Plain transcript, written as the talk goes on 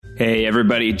Hey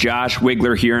everybody, Josh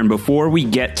Wigler here, and before we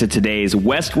get to today's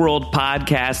Westworld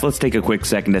podcast, let's take a quick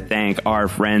second to thank our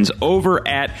friends over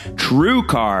at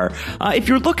TrueCar. If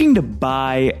you're looking to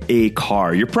buy a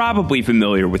car, you're probably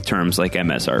familiar with terms like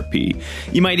MSRP.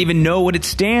 You might even know what it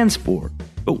stands for,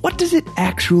 but what does it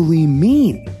actually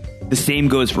mean? The same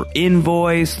goes for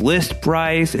invoice, list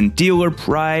price, and dealer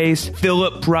price,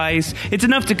 fill-up price. It's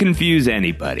enough to confuse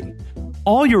anybody.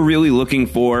 All you're really looking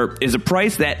for is a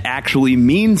price that actually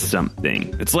means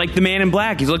something. It's like the man in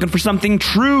black. He's looking for something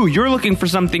true. You're looking for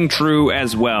something true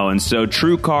as well. And so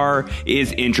TrueCar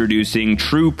is introducing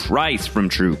True Price from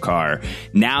TrueCar.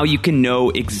 Now you can know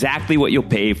exactly what you'll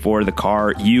pay for the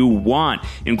car you want,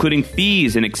 including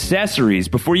fees and accessories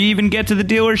before you even get to the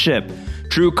dealership.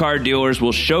 TrueCar dealers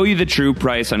will show you the true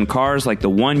price on cars like the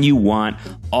one you want,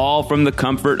 all from the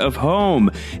comfort of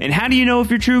home. And how do you know if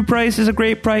your true price is a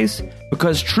great price?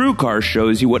 Because TrueCar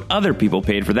shows you what other people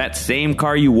paid for that same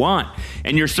car you want.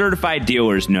 And your certified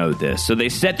dealers know this, so they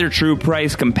set their true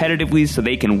price competitively so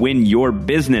they can win your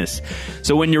business.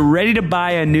 So when you're ready to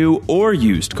buy a new or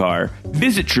used car,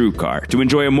 visit TrueCar to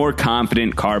enjoy a more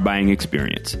confident car buying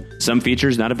experience. Some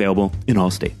features not available in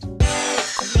all states.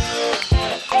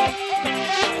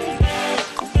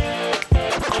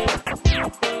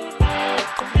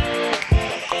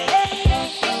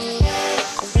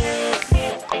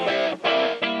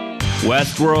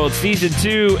 Westworld Season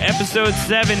 2, Episode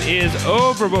 7 is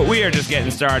over, but we are just getting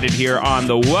started here on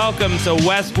the Welcome to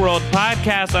Westworld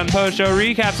podcast on Post-Show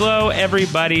Recaps. Hello,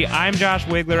 everybody. I'm Josh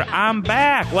Wigler. I'm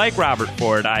back. Like Robert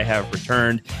Ford, I have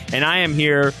returned, and I am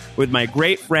here with my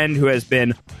great friend who has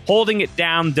been holding it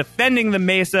down, defending the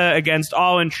Mesa against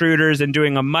all intruders, and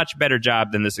doing a much better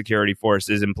job than the security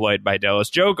forces employed by Delos.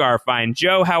 Joe Garfine.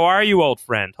 Joe, how are you, old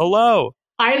friend? Hello.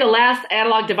 I am the last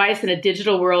analog device in a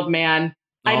digital world, man.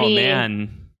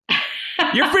 Man,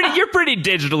 you're pretty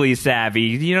digitally savvy.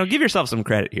 You know, give yourself some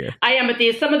credit here. I am, but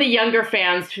some of the younger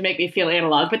fans make me feel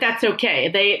analog, but that's okay.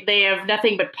 They have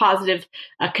nothing but positive,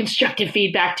 constructive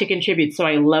feedback to contribute, so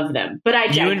I love them. But I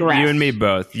digress. You and me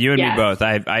both. You and me both.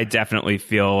 I definitely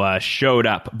feel showed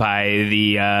up by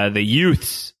the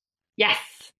youths. Yes.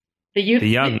 The youth,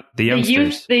 the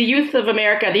youngsters. The youth of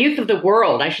America, the youth of the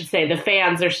world, I should say. The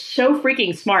fans are so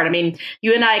freaking smart. I mean,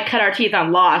 you and I cut our teeth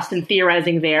on Lost and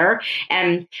theorizing there.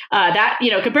 And that,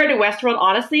 compared to Westworld,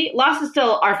 honestly, Lost is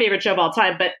still our favorite show of all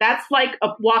time. But that's like a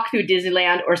walk through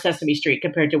Disneyland or Sesame Street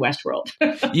compared to Westworld.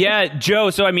 Yeah, Joe.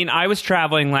 So, I mean, I was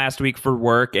traveling last week for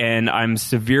work and I'm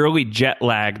severely jet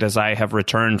lagged as I have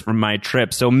returned from my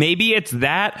trip. So maybe it's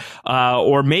that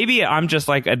or maybe I'm just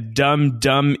like a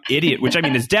dumb idiot, which I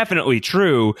mean is definitely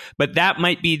true, but that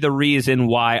might be the reason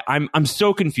why I'm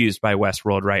so confused by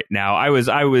Westworld right now. I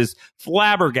was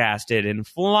flabbergasted and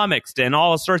flummoxed and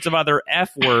all sorts of other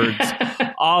F words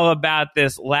all about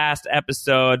this last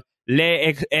episode.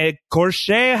 Le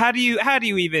Corché. How do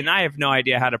you even? I have no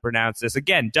idea how to pronounce this.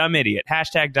 Again, dumb idiot.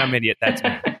 Hashtag dumb idiot. That's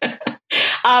me.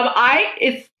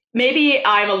 Maybe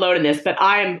I'm alone in this, but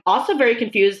I'm also very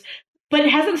confused. But it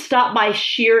hasn't stopped my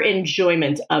sheer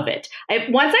enjoyment of it.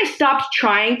 Once I stopped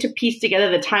trying to piece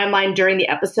together the timeline during the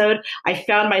episode, I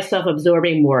found myself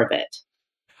absorbing more of it.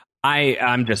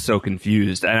 I'm just so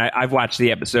confused. And I've watched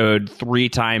the episode 3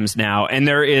 times now, and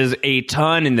there is a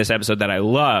ton in this episode that I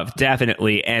love,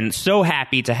 definitely. And so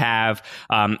happy to have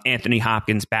Anthony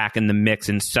Hopkins back in the mix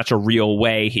in such a real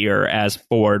way here as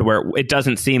Ford, where it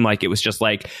doesn't seem like it was just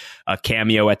like a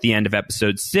cameo at the end of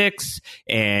episode 6,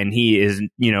 and he is,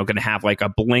 going to have like a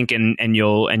blink and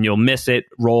you'll miss it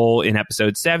role in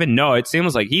episode 7. No, it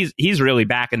seems like he's really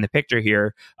back in the picture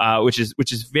here, which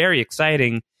is very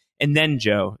exciting. And then,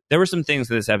 Joe, there were some things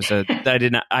in this episode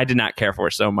that I did not care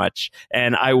for so much.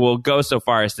 And I will go so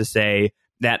far as to say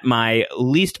that my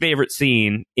least favorite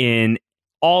scene in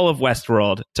all of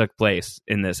Westworld took place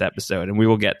in this episode, and we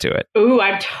will get to it. Ooh,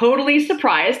 I'm totally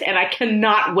surprised, and I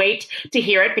cannot wait to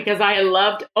hear it because I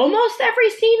loved almost every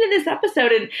scene in this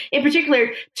episode, and in particular,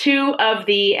 2 of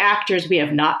the actors we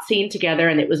have not seen together,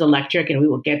 and it was electric, and we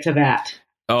will get to that.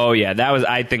 Oh, yeah,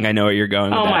 I think I know where you're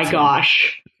going with that. Oh, my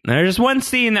gosh. There's one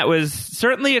scene that was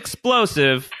certainly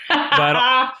explosive,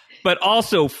 but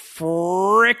also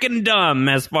frickin' dumb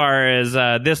as far as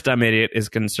this dumb idiot is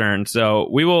concerned. So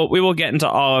we will get into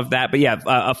all of that. But yeah,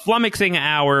 a flummoxing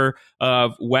hour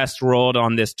of Westworld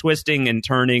on this twisting and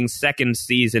turning second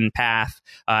season path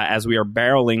as we are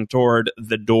barreling toward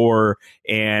the door,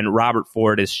 and Robert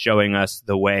Ford is showing us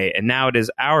the way. And now it is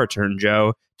our turn,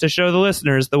 Joe, to show the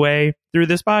listeners the way through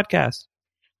this podcast.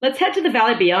 Let's head to the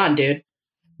Valley Beyond, dude.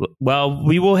 Well,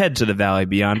 we will head to the Valley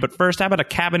Beyond, but first, how about a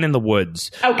cabin in the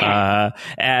woods? Okay.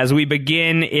 As we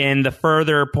begin in the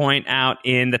further point out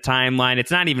in the timeline,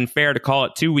 it's not even fair to call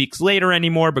it 2 weeks later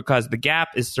anymore because the gap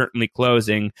is certainly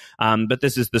closing. But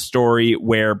this is the story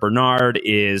where Bernard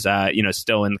is,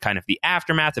 still in kind of the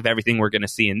aftermath of everything we're going to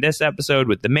see in this episode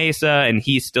with the Mesa, and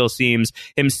he still seems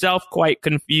himself quite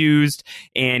confused,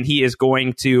 and he is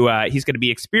going to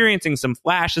be experiencing some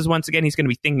flashes once again. He's going to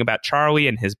be thinking about Charlie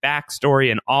and his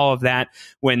backstory and all of that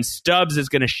when Stubbs is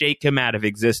going to shake him out of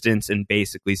existence and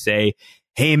basically say,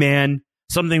 hey, man,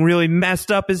 something really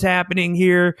messed up is happening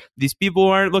here. These people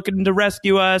aren't looking to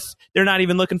rescue us. They're not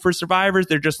even looking for survivors.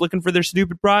 They're just looking for their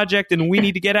stupid project, and we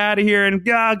need to get out of here. And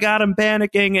God, I'm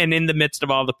panicking. And in the midst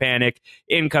of all the panic,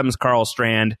 in comes Carl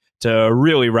Strand to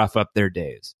really rough up their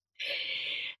days.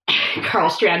 Carl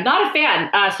Strand, not a fan,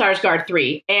 Skarsgård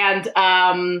 3. And,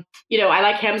 I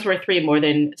like Hemsworth 3 more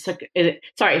than,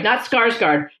 not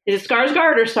Skarsgård. Is it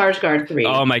Skarsgård or Skarsgård 3?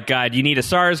 Oh my God, you need a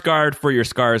Skarsgård for your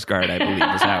Skarsgård, I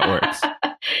believe is how it works.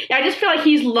 Yeah, I just feel like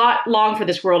he's long for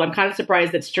this world. I'm kind of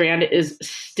surprised that Strand is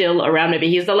still around. Maybe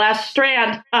he's the last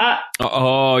strand.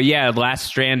 Oh, yeah, last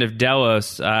strand of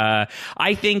Delos.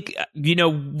 I think,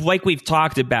 like we've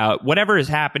talked about, whatever is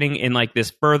happening in like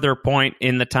this further point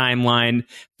in the timeline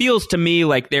feels to me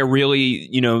like they're really,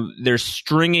 they're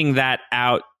stringing that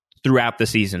out throughout the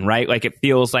season, right? Like it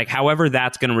feels like however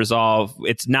that's going to resolve,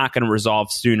 it's not going to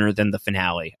resolve sooner than the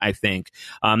finale, I think.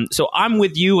 So I'm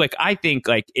with you. Like, I think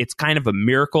like it's kind of a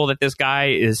miracle that this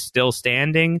guy is still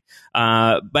standing.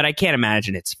 But I can't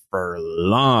imagine it's for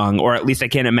long, or at least I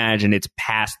can't imagine it's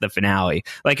past the finale.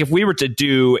 Like if we were to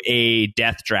do a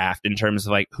death draft in terms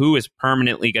of like who is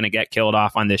permanently going to get killed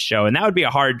off on this show, and that would be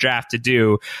a hard draft to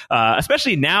do,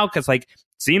 especially now because like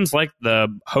seems like the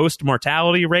host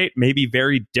mortality rate may be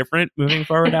very different moving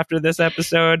forward after this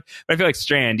episode. But I feel like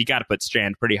Strand, you got to put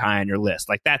Strand pretty high on your list.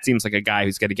 Like that seems like a guy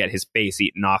who's going to get his face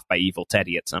eaten off by Evil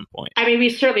Teddy at some point. I mean,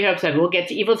 we certainly hope so. We'll get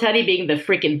to Evil Teddy being the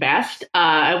freaking best.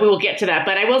 We will get to that.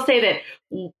 But I will say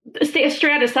that,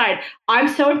 Strand aside, I'm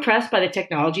so impressed by the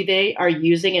technology they are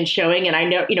using and showing. And I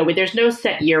know, there's no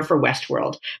set year for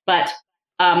Westworld, but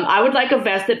I would like a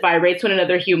vest that vibrates when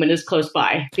another human is close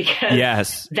by,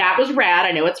 because that was rad.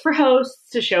 I know it's for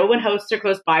hosts to show when hosts are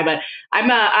close by, but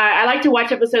I like to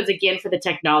watch episodes again for the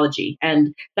technology.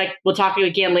 And like we'll talk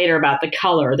again later about the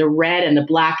color, the red and the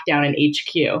black down in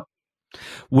HQ.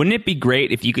 Wouldn't it be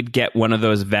great if you could get one of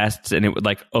those vests and it would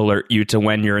like alert you to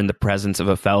when you're in the presence of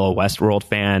a fellow Westworld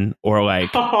fan, or like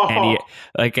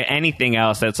anything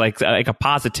else that's like a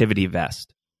positivity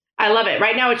vest? I love it.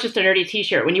 Right now, it's just a nerdy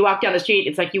T-shirt. When you walk down the street,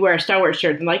 it's like you wear a Star Wars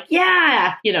shirt and like,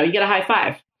 yeah, you get a high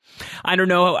five. I don't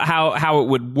know how it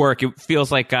would work. It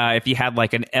feels like if you had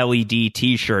like an LED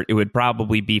T-shirt, it would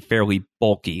probably be fairly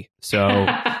bulky. So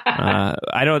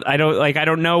I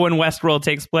don't know when Westworld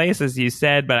takes place, as you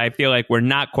said, but I feel like we're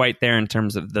not quite there in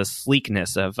terms of the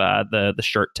sleekness of the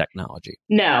shirt technology.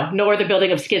 No, nor the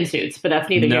building of skin suits, but that's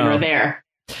neither here nor there.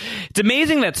 It's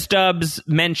amazing that Stubbs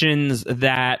mentions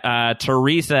that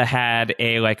Teresa had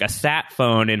a sat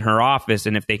phone in her office,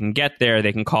 and if they can get there,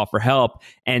 they can call for help.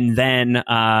 And then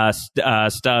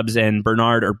Stubbs and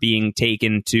Bernard are being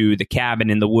taken to the cabin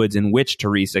in the woods in which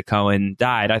Teresa Cohen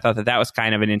died. I thought that was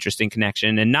kind of an interesting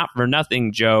connection, and not for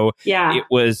nothing, Joe. Yeah, it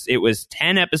was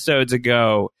 10 episodes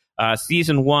ago,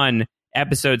 season 1.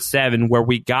 Episode 7, where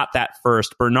we got that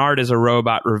first Bernard is a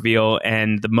robot reveal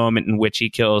and the moment in which he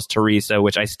kills Teresa,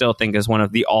 which I still think is one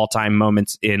of the all-time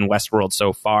moments in Westworld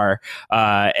so far.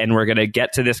 And we're going to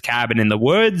get to this cabin in the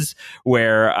woods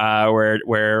where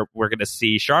we're going to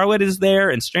see Charlotte is there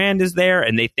and Strand is there,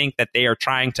 and they think that they are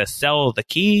trying to sell the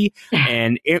key.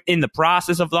 And in the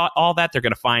process of all that, they're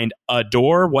going to find a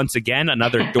door, once again,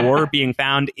 another door being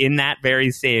found in that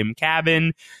very same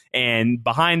cabin. And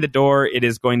behind the door, it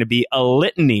is going to be a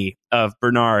litany of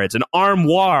Bernards, an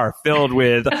armoire filled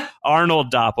with Arnold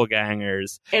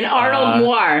doppelgangers. An Arnold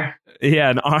noir. Yeah,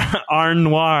 an Arn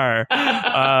noir.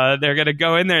 They're going to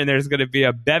go in there, and there's going to be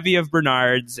a bevy of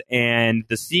Bernards, and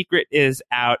the secret is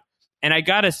out. And I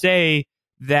got to say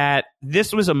that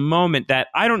this was a moment that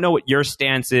I don't know what your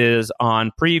stance is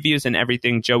on previews and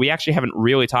everything, Joe. We actually haven't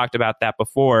really talked about that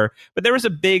before, but there was a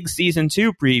big season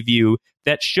 2 preview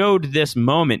that showed this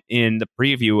moment in the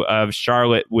preview of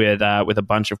Charlotte with a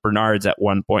bunch of Bernards at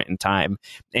one point in time.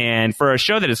 And for a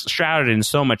show that is shrouded in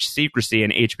so much secrecy,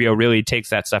 and HBO really takes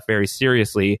that stuff very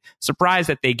seriously, surprised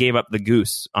that they gave up the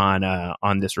goose on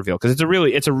this reveal, because it's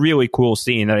a really cool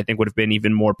scene that I think would have been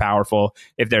even more powerful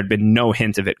if there had been no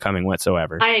hint of it coming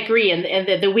whatsoever. I agree, and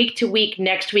the week to week,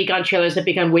 next week on trailers have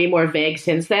become way more vague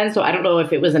since then. So I don't know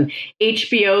if it was an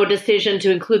HBO decision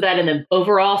to include that in the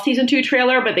overall season 2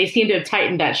 trailer, but they seem to have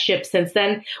tightened that ship since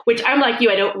then, which I'm like you,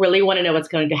 I don't really want to know what's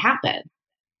going to happen.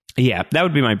 Yeah, that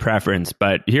would be my preference.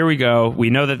 But here we go. We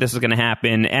know that this is going to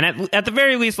happen. And at the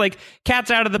very least, like,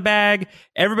 cat's out of the bag.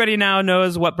 Everybody now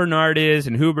knows what Bernard is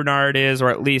and who Bernard is, or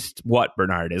at least what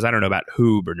Bernard is. I don't know about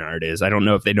who Bernard is. I don't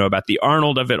know if they know about the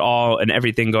Arnold of it all and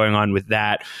everything going on with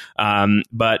that.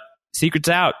 But secret's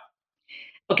out.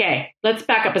 Okay, let's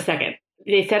back up a second.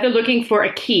 They said they're looking for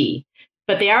a key.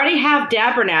 But they already have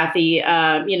D'Abernathy,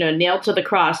 nailed to the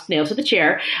cross, nailed to the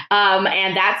chair.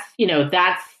 And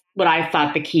that's what I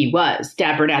thought the key was,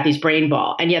 D'Abernathy's brain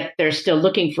ball. And yet they're still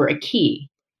looking for a key.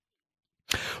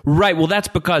 Right. Well, that's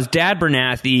because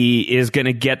D'Abernathy is going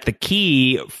to get the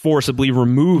key forcibly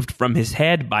removed from his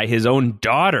head by his own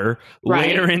daughter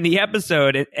later in the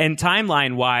episode. And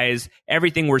timeline wise,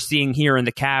 everything we're seeing here in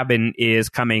the cabin is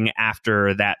coming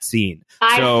after that scene.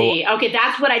 I see. Okay,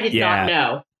 that's what I did not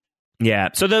know. Yeah.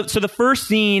 So the first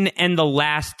scene and the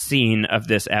last scene of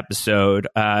this episode,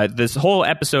 this whole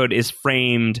episode is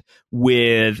framed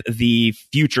with the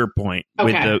future point,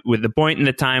 with the point in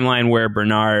the timeline where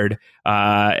Bernard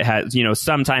has,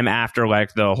 sometime after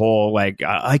like the whole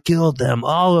I killed them,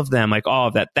 all of them, like all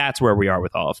of that. That's where we are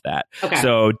with all of that. Okay.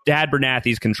 So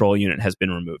D'Abernathy's control unit has been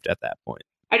removed at that point.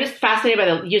 I'm just fascinated by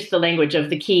the use of the language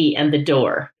of the key and the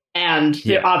door, and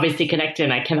they're obviously connected.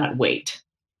 And I cannot wait.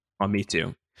 Oh, me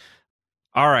too.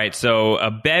 All right, so a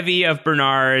bevy of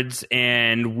Bernards,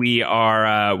 and we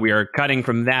are cutting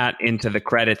from that into the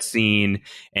credits scene,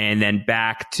 and then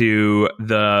back to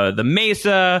the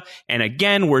Mesa. And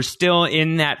again, we're still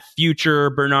in that future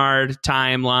Bernard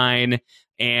timeline,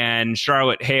 and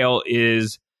Charlotte Hale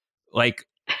is like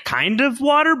kind of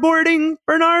waterboarding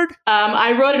Bernard.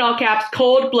 I wrote in all caps,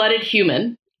 cold-blooded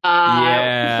human.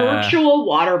 Virtual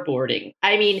waterboarding.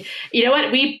 I mean, you know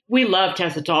what? We love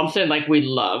Tessa Thompson, like we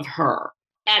love her.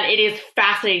 And it is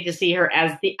fascinating to see her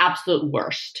as the absolute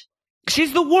worst.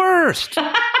 She's the worst.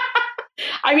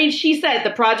 I mean, she said the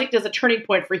project is a turning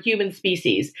point for human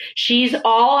species. She's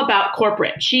all about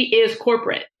corporate. She is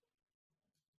corporate.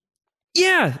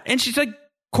 Yeah, and she's like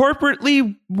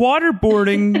corporately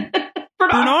waterboarding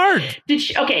Bernard. Did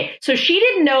she? Okay, so she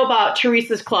didn't know about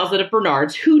Teresa's closet of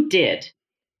Bernards. Who did?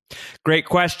 Great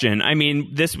question. I mean,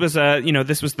 this was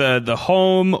the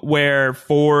home where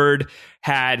Ford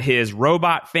had his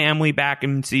robot family back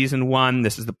in season 1.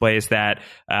 This is the place that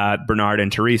Bernard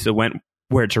and Teresa went,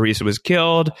 where Teresa was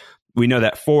killed. We know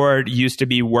that Ford used to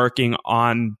be working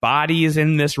on bodies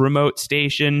in this remote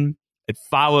station. It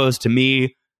follows to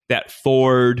me that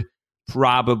Ford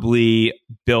probably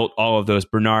built all of those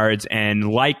Bernards,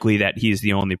 and likely that he's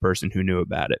the only person who knew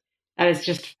about it. That is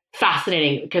just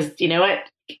fascinating, because you know what?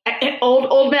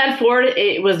 Old man Ford,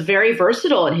 it was very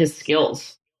versatile in his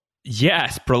skills.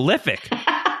 Yes, prolific.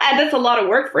 And that's a lot of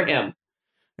work for him.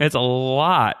 It's a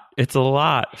lot.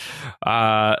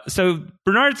 So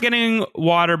Bernard's getting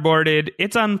waterboarded.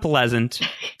 It's unpleasant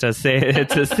to say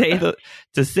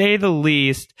the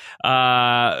least.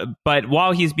 But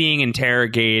while he's being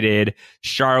interrogated,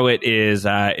 Charlotte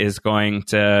is going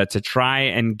to try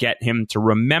and get him to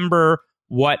remember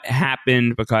what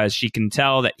happened, because she can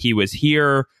tell that he was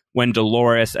here when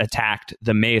Dolores attacked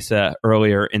the Mesa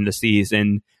earlier in the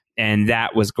season. And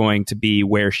that was going to be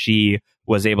where she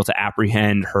was able to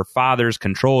apprehend her father's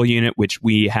control unit, which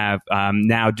we have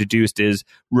now deduced is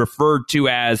referred to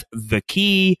as the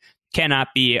key. Cannot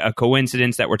be a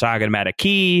coincidence that we're talking about a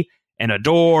key and a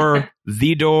door,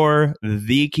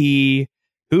 the key.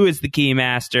 Who is the key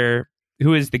master?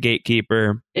 Who is the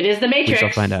gatekeeper? It is the Matrix. We shall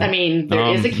find out. I mean,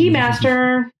 there is a key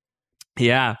master.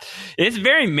 Yeah, it's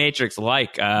very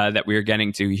Matrix-like that we are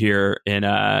getting to here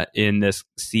in this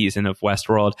season of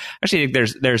Westworld. Actually, I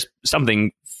think there's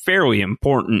something fairly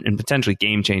important and potentially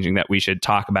game-changing that we should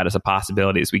talk about as a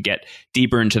possibility as we get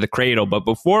deeper into the cradle. But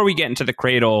before we get into the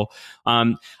cradle,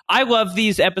 I love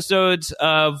these episodes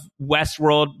of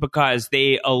Westworld because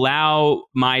they allow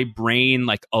my brain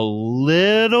like a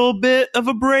little bit of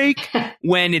a break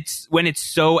when it's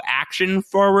so action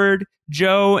forward,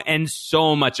 Joe. And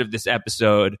so much of this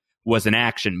episode was an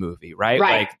action movie, right?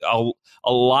 Right. Like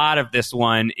a lot of this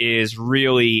one is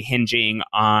really hinging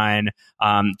on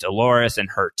Dolores and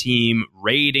her team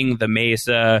raiding the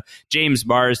Mesa, James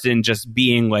Marsden just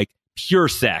being like pure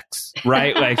sex,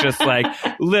 right? Like just like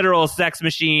literal sex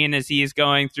machine as he's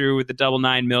going through with the double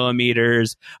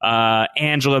 9mm,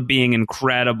 Angela being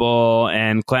incredible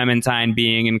and Clementine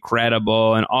being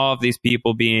incredible and all of these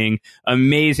people being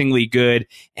amazingly good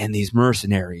and these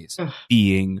mercenaries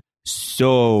being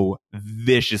so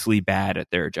viciously bad at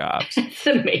their jobs. It's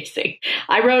amazing.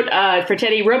 I wrote for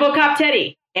Teddy, RoboCop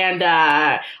Teddy. And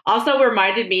also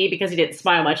reminded me, because he didn't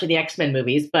smile much in the X-Men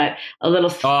movies, but little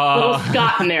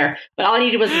Scott in there. But all I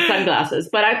needed was the sunglasses.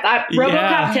 But I thought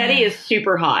RoboCop Teddy is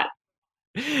super hot.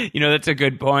 You know, that's a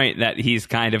good point that he's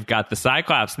kind of got the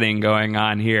Cyclops thing going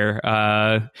on here.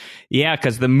 Yeah,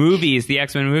 because the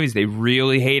X-Men movies, they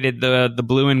really hated the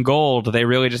blue and gold. They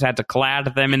really just had to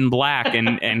clad them in black.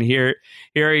 And here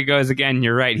he goes again.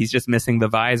 You're right. He's just missing the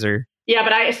visor. Yeah,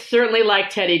 but I certainly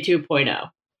like Teddy 2.0.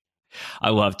 I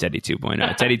love Teddy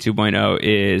 2.0. Teddy 2.0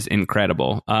 is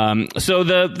incredible. So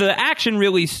the action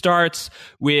really starts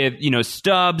with,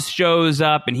 Stubbs shows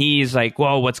up and he's like,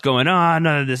 "Whoa, what's going on?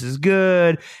 None of this is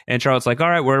good." And Charlotte's like, "All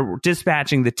right, we're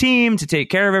dispatching the team to take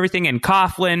care of everything." And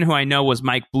Coughlin, who I know was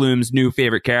Mike Bloom's new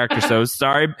favorite character, so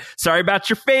sorry about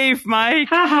your fave, Mike.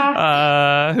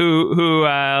 Who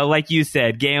like you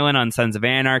said, Galen on Sons of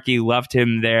Anarchy, loved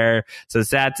him there. So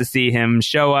sad to see him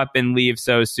show up and leave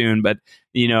so soon, but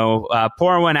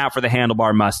pour one out for the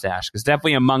handlebar mustache, because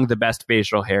definitely among the best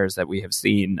facial hairs that we have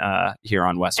seen here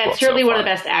on Westworld. And certainly one of the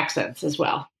best accents as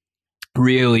well.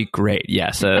 Really great.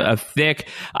 Yes. A thick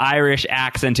Irish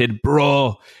accented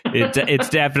bro. It's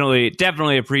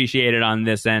definitely appreciated on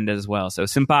this end as well. So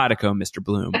simpatico, Mr.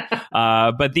 Bloom.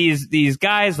 But these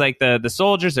guys, like the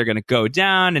soldiers, are going to go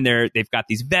down and they've got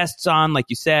these vests on, like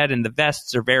you said, and the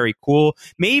vests are very cool.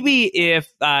 Maybe if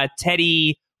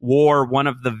Teddy wore one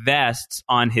of the vests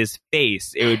on his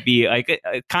face, it would be like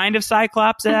a kind of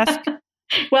Cyclops-esque.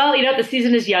 Well, the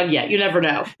season is young yet. You never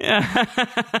know.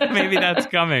 Maybe that's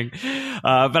coming.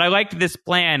 But I liked this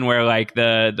plan where like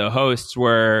the hosts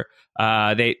were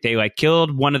they like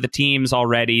killed one of the teams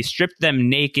already, stripped them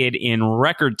naked in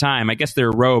record time. I guess they're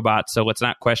robots, so let's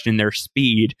not question their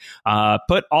speed.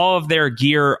 Put all of their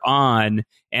gear on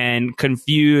and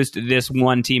confused this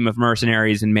one team of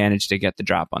mercenaries and managed to get the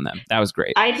drop on them. That was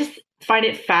great. I just find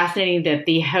it fascinating that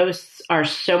the hosts are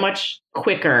so much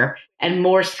quicker and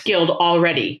more skilled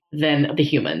already than the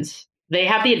humans. They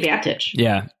have the advantage.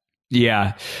 Yeah.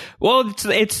 Well,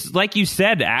 it's like you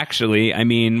said, actually. I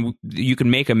mean, you can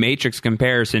make a Matrix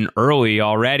comparison early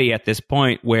already at this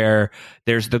point where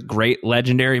there's the great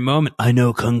legendary moment. "I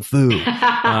know Kung Fu."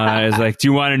 It's like, "Do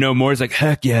you want to know more?" It's like,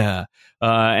 "Heck yeah."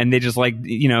 And they just like,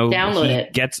 download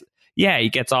it. He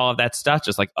gets all of that stuff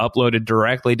just like uploaded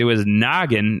directly to his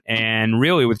noggin. And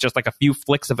really with just like a few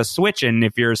flicks of a switch, and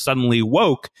if you're suddenly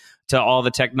woke to all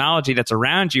the technology that's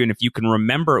around you, and if you can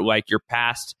remember like your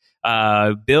past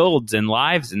builds and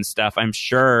lives and stuff, I'm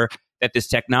sure that this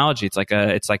technology, it's like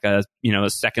a a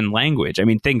second language. I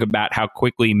mean, think about how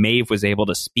quickly Maeve was able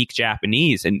to speak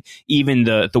Japanese, and even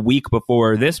the week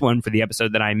before this one, for the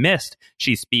episode that I missed,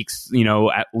 she speaks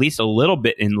at least a little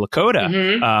bit in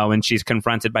Lakota when she's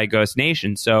confronted by Ghost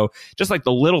Nation. So just like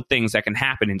the little things that can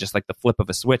happen in just like the flip of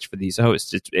a switch for these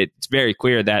hosts, it's very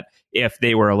clear that if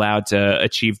they were allowed to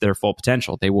achieve their full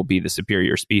potential, they will be the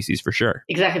superior species for sure.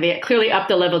 Exactly. They clearly upped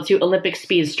the level to Olympic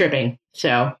speed stripping.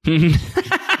 So.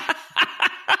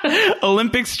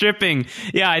 Olympic stripping.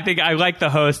 Yeah, I think I like the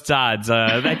hosts' odds.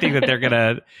 I think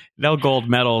that they'll gold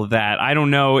medal that. I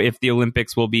don't know if the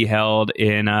Olympics will be held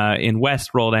in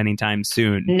Westworld anytime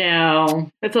soon. No,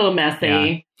 it's a little messy.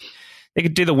 Yeah. They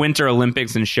could do the Winter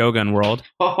Olympics in Shogun World.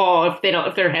 Oh,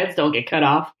 if their heads don't get cut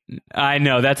off. I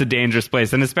know, that's a dangerous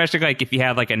place. And especially like if you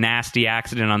have like a nasty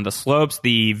accident on the slopes,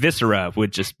 the viscera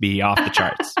would just be off the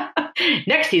charts.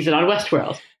 Next season on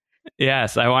Westworld.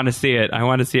 Yes, I want to see it. I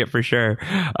want to see it for sure.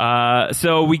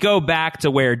 So we go back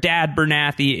to where Dad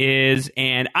Bernathy is,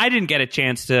 and I didn't get a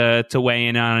chance to weigh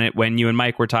in on it when you and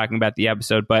Mike were talking about the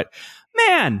episode, but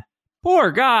man,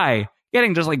 poor guy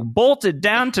getting just like bolted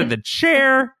down to the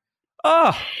chair.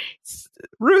 Oh,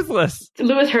 ruthless.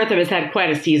 Louis Hertham has had quite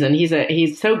a season.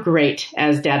 He's so great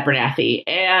as Dad Bernathy,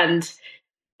 and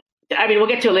I mean, we'll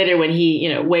get to it later when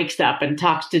he, wakes up and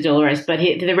talks to Dolores, but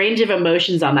the range of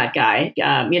emotions on that guy,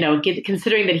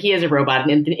 considering that he is a robot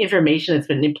and the information that's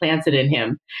been implanted in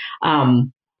him,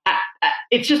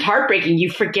 it's just heartbreaking.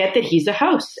 You forget that he's a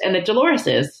host and that Dolores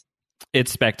is.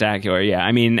 It's spectacular, yeah.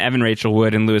 I mean, Evan Rachel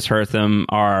Wood and Louis Hertham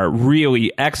are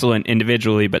really excellent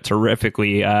individually, but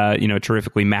terrifically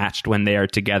matched when they are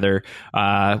together.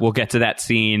 We'll get to that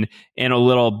scene in a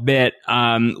little bit.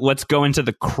 Let's go into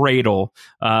the cradle,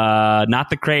 not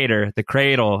the crater, the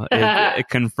cradle. It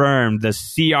confirmed the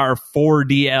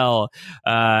CR4DL,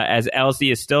 as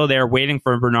Elsie is still there waiting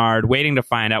for Bernard, waiting to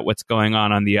find out what's going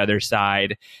on the other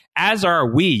side. As are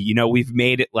we. We've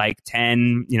made it like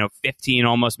 10, 15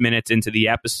 almost minutes into the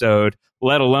episode,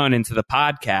 let alone into the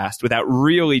podcast, without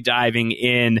really diving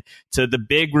in to the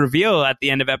big reveal at the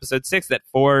end of episode 6 that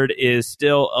Ford is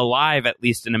still alive, at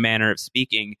least in a manner of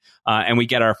speaking. And we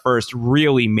get our first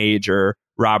really major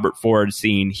Robert Ford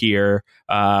scene here,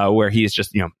 where he's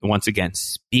just, once again,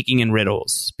 speaking in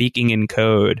riddles, speaking in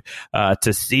code,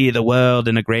 to see the world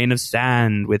in a grain of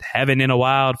sand with heaven in a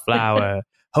wildflower.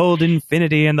 Hold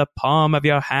infinity in the palm of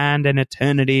your hand and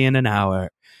eternity in an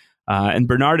hour. And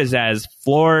Bernard is as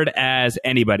floored as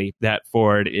anybody that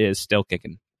Ford is still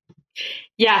kicking.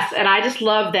 Yes, and I just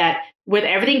love that with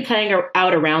everything playing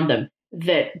out around them,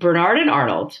 that Bernard and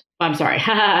Ford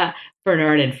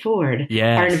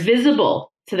are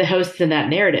invisible to the hosts in that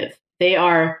narrative. They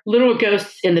are little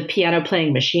ghosts in the piano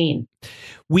playing machine.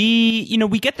 We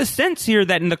get the sense here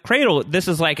that in the cradle, this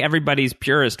is like everybody's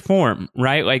purest form,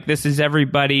 right? Like this is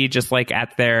everybody just like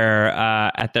at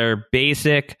their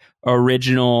basic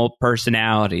original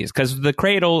personalities, because the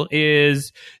cradle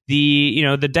is the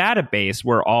database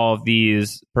where all of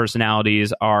these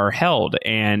personalities are held.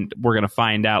 And we're going to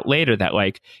find out later that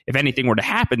like if anything were to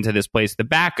happen to this place, the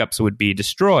backups would be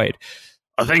destroyed.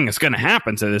 A thing is going to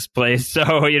happen to this place. So,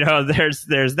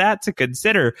 there's that to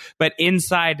consider. But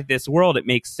inside this world, it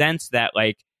makes sense that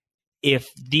like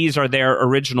if these are their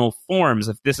original forms,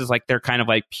 if this is like their kind of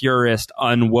like purest,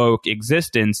 unwoke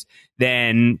existence,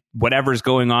 then whatever's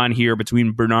going on here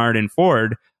between Bernard and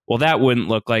Ford, well, that wouldn't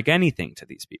look like anything to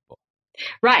these people.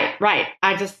 Right.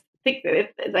 I just think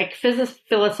like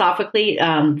philosophically,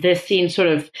 this scene sort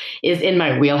of is in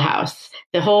my wheelhouse.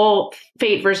 The whole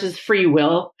fate versus free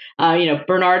will,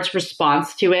 Bernard's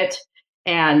response to it.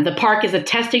 And the park is a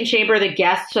testing chamber. The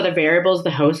guests are the variables.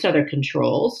 The hosts are the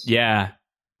controls. Yeah.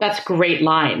 That's a great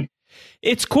line.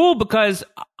 It's cool because,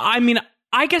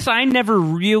 I guess I never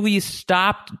really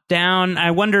stopped down.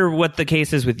 I wonder what the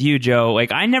case is with you, Joe.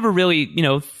 Like, I never really,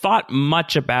 thought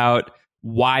much about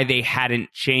why they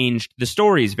hadn't changed the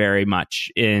stories very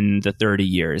much in the 30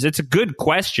 years. It's a good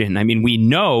question. I mean, we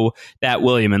know that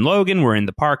William and Logan were in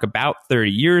the park about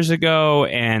 30 years ago,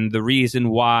 and the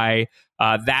reason why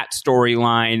that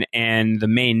storyline and the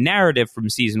main narrative from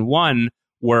season 1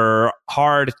 were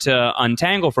hard to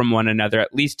untangle from one another,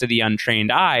 at least to the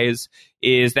untrained eyes,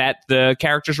 is that the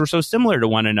characters were so similar to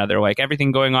one another. Like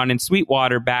everything going on in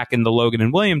Sweetwater back in the Logan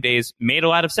and William days made a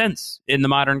lot of sense in the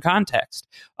modern context.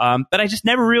 But I just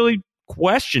never really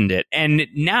questioned it. And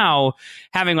now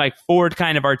having like Ford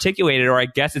kind of articulated, or I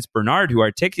guess it's Bernard who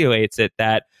articulates it,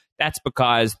 that's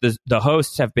because the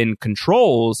hosts have been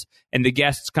controls and the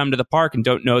guests come to the park and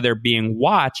don't know they're being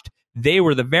watched. They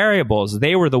were the variables.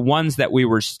 They were the ones that we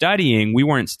were studying. We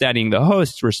weren't studying the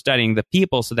hosts. We're studying the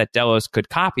people so that Delos could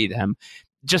copy them.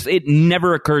 Just, it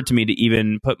never occurred to me to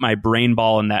even put my brain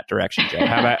ball in that direction, Joe.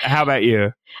 How about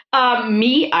you?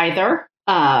 Me either.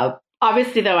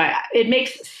 Obviously, though, it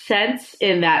makes sense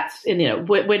in that,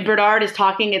 when Bernard is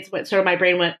talking, it's what sort of my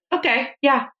brain went, okay,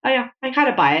 yeah, I kind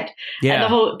of buy it. Yeah.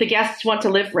 And the guests want to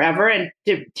live forever and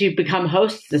to become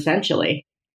hosts, essentially.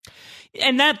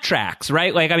 And that tracks,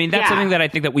 right? Like, I mean, that's something that I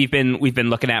think that we've been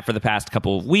looking at for the past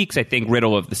couple of weeks. I think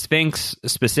Riddle of the Sphinx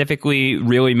specifically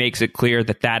really makes it clear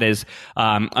that is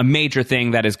a major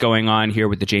thing that is going on here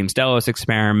with the James Delos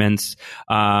experiments.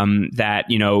 That,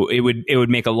 it would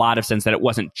make a lot of sense that it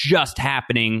wasn't just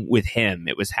happening with him.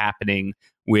 It was happening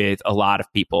with a lot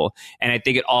of people. And I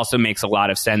think it also makes a lot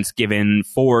of sense, given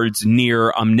Ford's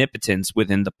near omnipotence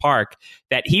within the park,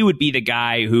 that he would be the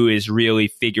guy who is really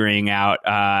figuring out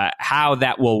how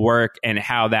that will work and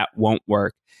how that won't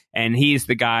work. And he's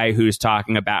the guy who's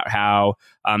talking about how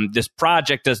this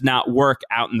project does not work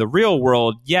out in the real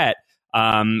world yet.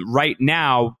 Right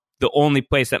now, the only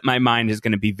place that my mind is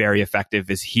going to be very effective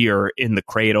is here in the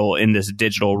cradle, in this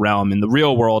digital realm. In the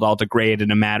real world, I'll degrade in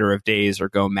a matter of days or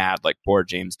go mad like poor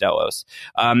James Delos.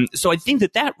 So I think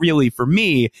that really, for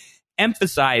me,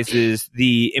 emphasizes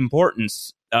the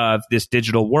importance of this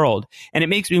digital world. And it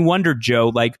makes me wonder,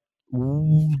 Joe, like,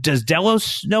 does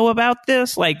Delos know about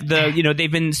this? Like,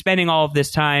 they've been spending all of this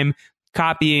time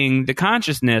copying the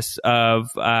consciousness of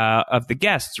the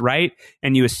guests, right?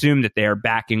 And you assume that they're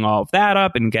backing all of that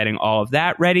up and getting all of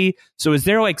that ready. So is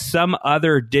there like some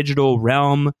other digital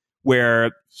realm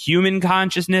where human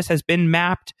consciousness has been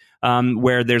mapped,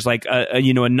 where there's like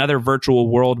another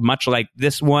virtual world, much like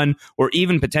this one, or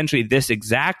even potentially this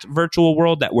exact virtual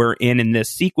world that we're in this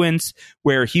sequence,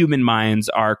 where human minds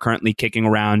are currently kicking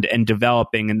around and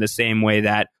developing in the same way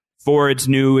that Ford's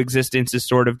new existence is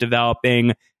sort of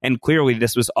developing. And clearly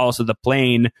this was also the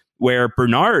plane where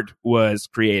Bernard was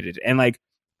created. And like,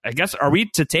 I guess, are we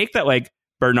to take that like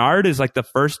Bernard is like the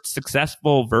first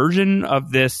successful version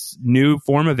of this new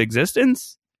form of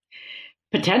existence?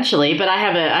 Potentially, but I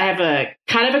have a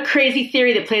kind of a crazy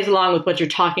theory that plays along with what you're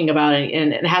talking about,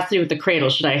 and it has to do with the cradle.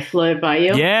 Should I float it by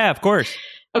you? Yeah, of course.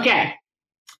 Okay.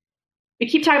 We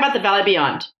keep talking about the Valley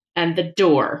Beyond and the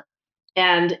door.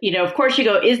 And, of course you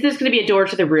go, is this going to be a door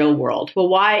to the real world? Well,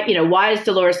 why is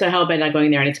Dolores so hell-bent on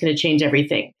going there and it's going to change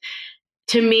everything?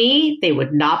 To me, they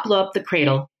would not blow up the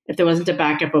cradle if there wasn't a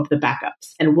backup of the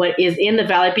backups. And what is in the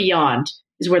Valley Beyond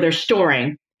is where they're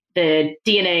storing the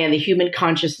DNA and the human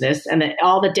consciousness and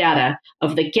all the data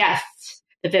of the guests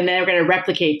that then they're going to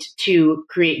replicate to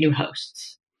create new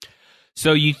hosts.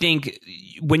 So you think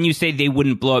when you say they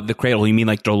wouldn't blow up the cradle, you mean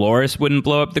like Dolores wouldn't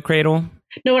blow up the cradle?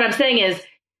 No, what I'm saying is,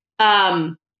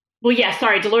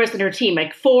 Dolores and her team,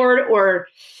 like Ford, or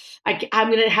I'm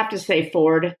going to have to say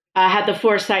Ford, had the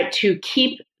foresight to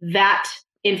keep that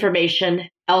information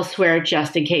elsewhere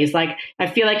just in case. Like, I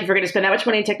feel like if we're going to spend that much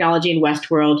money in technology in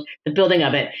Westworld, the building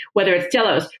of it, whether it's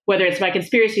Delos, whether it's my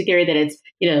conspiracy theory that it's,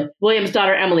 William's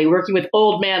daughter Emily working with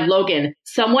old man Logan,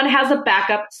 someone has a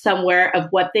backup somewhere of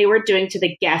what they were doing to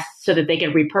the guests so that they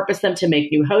can repurpose them to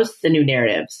make new hosts and new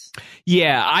narratives.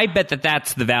 Yeah, I bet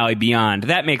that's the Valley Beyond.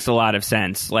 That makes a lot of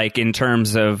sense, like in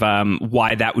terms of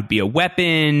why that would be a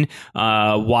weapon,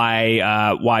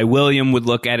 why William would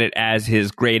look at it as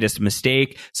his greatest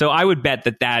mistake. So I would bet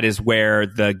that is where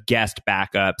the guest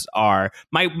backups are.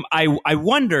 I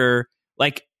wonder,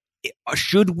 like,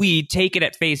 should we take it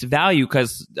at face value?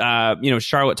 Because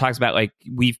Charlotte talks about like,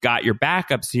 we've got your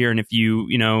backups here, and if you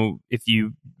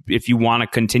want to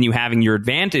continue having your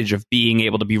advantage of being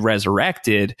able to be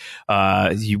resurrected,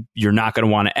 you're not going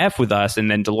to want to F with us.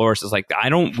 And then Dolores is like,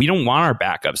 we don't want our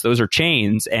backups. Those are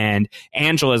chains. And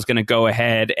Angela's going to go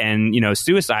ahead and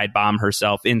suicide bomb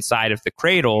herself inside of the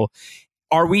cradle.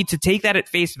 Are we to take that at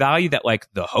face value that like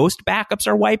the host backups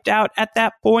are wiped out at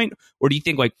that point? Or do you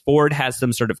think like Ford has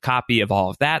some sort of copy of all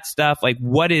of that stuff? Like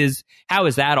how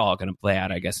is that all going to play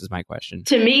out, I guess is my question.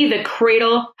 To me, the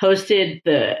cradle hosted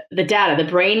the data,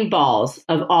 the brain balls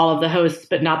of all of the hosts,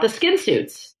 but not the skin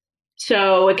suits.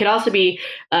 So it could also be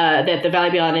that the Valley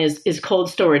Beyond is cold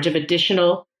storage of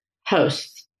additional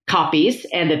hosts. Copies,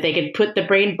 and that they could put the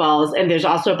brain balls, and there's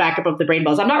also a backup of the brain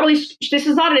balls. I'm not really, this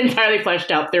is not an entirely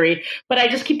fleshed out theory, but I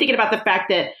just keep thinking about the fact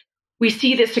that we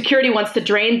see that security wants to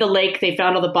drain the lake they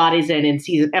found all the bodies in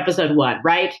episode 1,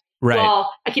 right? Right.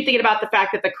 Well, I keep thinking about the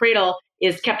fact that the cradle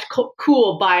is kept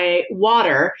cool by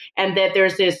water, and that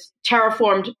there's this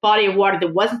terraformed body of water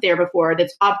that wasn't there before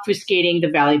that's obfuscating the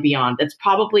Valley Beyond. That's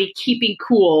probably keeping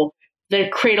cool the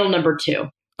cradle number 2.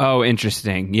 Oh,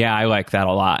 interesting. Yeah, I like that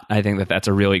a lot. I think that's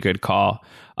a really good call.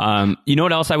 You know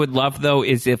what else I would love, though,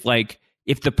 is if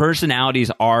the personalities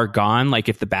are gone, like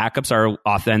if the backups are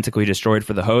authentically destroyed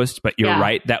for the host, but you're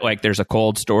right that like there's a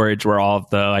cold storage where all of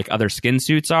the like other skin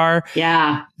suits are.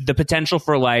 Yeah. The potential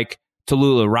for like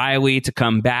Tallulah Riley to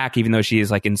come back, even though she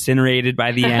is like incinerated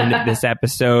by the end of this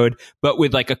episode, but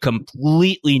with like a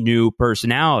completely new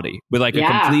personality, with like a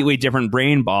completely different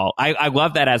brain ball. I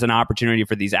love that as an opportunity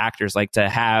for these actors, like to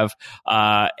have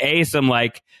some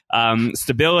like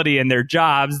stability in their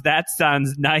jobs. That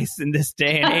sounds nice in this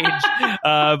day and age.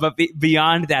 But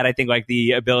beyond that, I think like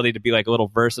the ability to be like a little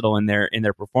versatile in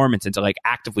their performance and to like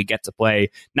actively get to play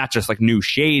not just like new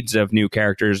shades of new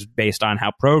characters based on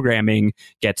how programming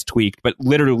gets tweaked, but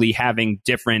literally having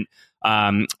different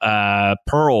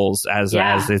pearls, as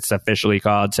it's officially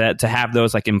called, to have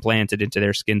those like implanted into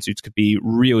their skin suits could be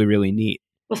really, really neat.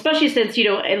 Well, especially since,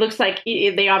 it looks like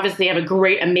they obviously have a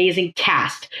great, amazing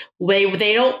cast. They have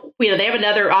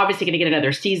another, obviously going to get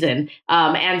another season.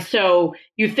 And so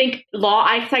you think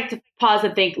I like to pause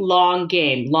and think long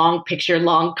game, long picture,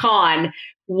 long con.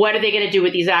 What are they going to do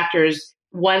with these actors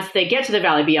once they get to the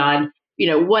Valley Beyond?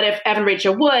 What if Evan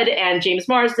Rachel Wood and James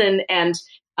Marsden and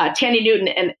Tandy Newton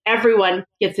and everyone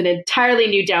gets an entirely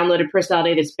new downloaded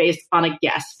personality that's based on a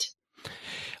guest?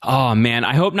 Oh man,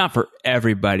 I hope not for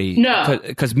everybody. No,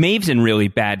 because Maeve's in really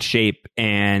bad shape,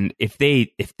 and if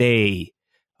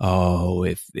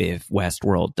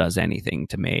Westworld does anything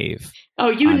to Maeve,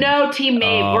 Oh, Team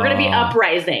Maeve, we're going to be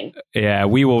uprising. Yeah,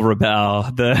 we will rebel.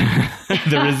 The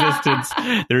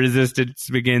resistance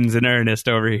begins in earnest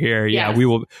over here. Yeah,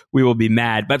 yes. we will be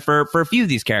mad. But for a few of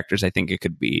these characters, I think it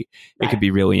could be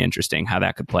really interesting how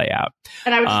that could play out.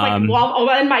 And I was just I'll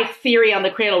end my theory on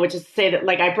the cradle, which is to say that,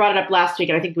 like, I brought it up last week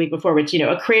and I think the week before, which,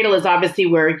 a cradle is obviously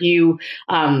where you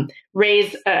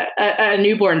raise a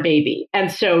newborn baby.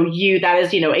 And so that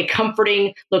is, a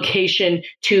comforting location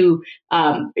to,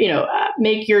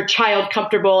 make your child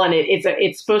comfortable. And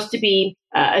it's supposed to be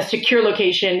a secure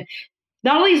location.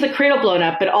 Not only is the cradle blown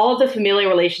up, but all of the familial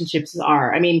relationships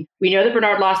are. I mean, we know that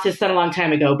Bernard lost his son a long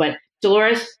time ago, but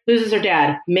Dolores loses her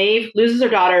dad. Maeve loses her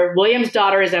daughter. William's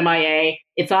daughter is MIA.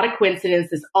 It's not a coincidence.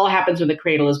 This all happens when the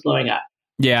cradle is blowing up.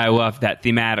 Yeah, I love that.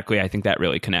 Thematically, I think that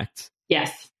really connects.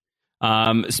 Yes.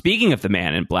 Speaking of the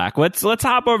Man in Black, let's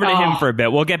hop over to him for a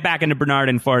bit. We'll get back into Bernard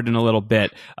and Ford in a little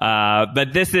bit.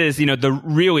 But this is,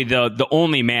 the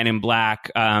only Man in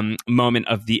Black moment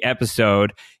of the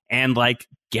episode, and like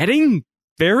getting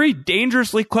very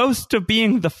dangerously close to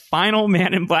being the final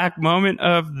Man in Black moment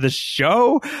of the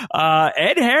show.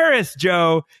 Ed Harris,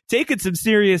 Joe, taking some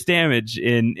serious damage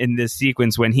in this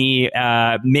sequence when he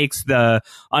makes the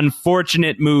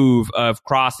unfortunate move of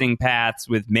crossing paths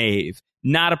with Maeve.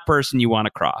 Not a person you want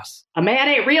to cross. A man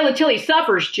ain't real until he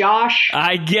suffers, Josh.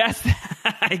 I guess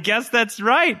that's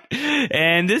right.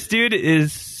 And this dude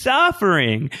is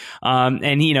suffering.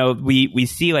 And we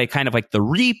see like kind of like the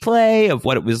replay of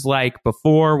what it was like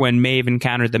before when Maeve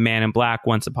encountered the Man in Black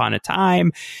once upon a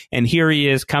time. And here he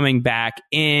is coming back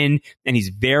in, and he's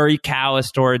very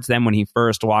callous towards them when he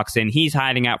first walks in. He's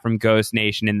hiding out from Ghost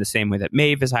Nation in the same way that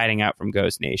Maeve is hiding out from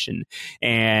Ghost Nation.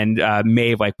 And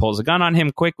Maeve like pulls a gun on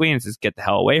him quickly and says, "Get the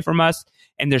hell away from us."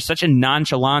 And there's such a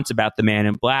nonchalance about the Man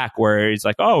in Black where he's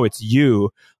like, "Oh, it's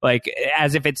you," like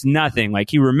as if it's nothing.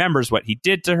 Like he remembers what he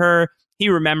did to her. He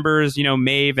remembers,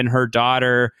 Maeve and her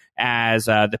daughter as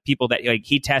the people that like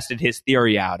he tested his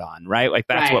theory out on, right? Like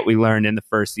that's what we learned in the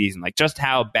first season. Like, just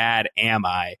how bad am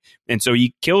I? And so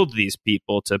he killed these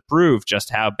people to prove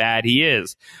just how bad he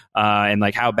is, and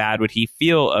like how bad would he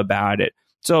feel about it.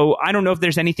 So I don't know if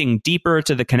there's anything deeper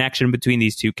to the connection between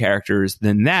these two characters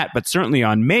than that, but certainly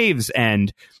on Maeve's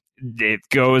end, it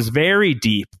goes very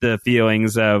deep, the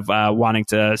feelings of wanting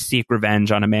to seek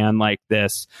revenge on a man like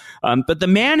this. But the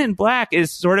Man in Black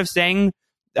is sort of saying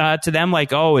to them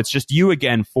like, "Oh, it's just you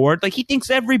again, Ford." Like he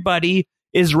thinks everybody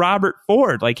is Robert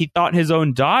Ford. Like he thought his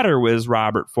own daughter was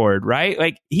Robert Ford, right?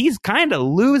 Like he's kind of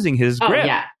losing his grip. Oh,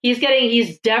 yeah.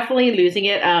 He's definitely losing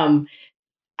it.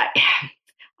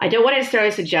 I don't want to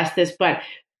necessarily suggest this, but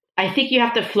I think you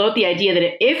have to float the idea that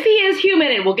if he is human,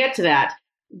 and we'll get to that,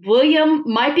 William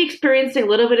might be experiencing a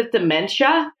little bit of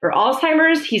dementia or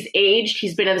Alzheimer's. He's aged.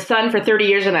 He's been in the sun for 30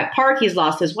 years in that park. He's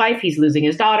lost his wife. He's losing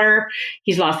his daughter.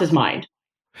 He's lost his mind.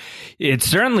 It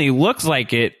certainly looks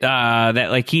like it,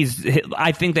 that like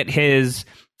I think that his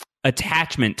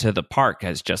attachment to the park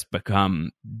has just become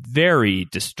very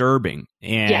disturbing.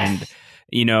 And yes.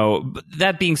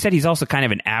 That being said, he's also kind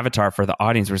of an avatar for the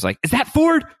audience where it's like, "Is that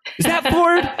Ford? Is that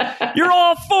Ford? You're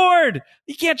all Ford.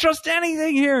 You can't trust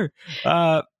anything here."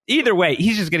 Either way,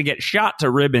 he's just going to get shot to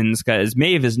ribbons because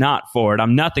Maeve is not Ford.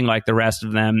 I'm nothing like the rest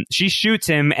of them. She shoots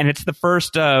him, and it's the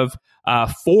first of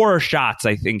 4 shots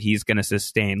I think he's going to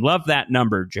sustain. Love that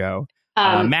number, Joe.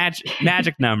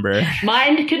 Magic number.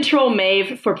 Mind control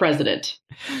Maeve for president.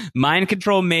 Mind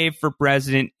control Maeve for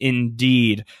president,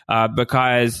 indeed,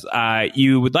 because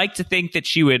you would like to think that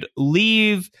she would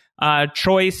leave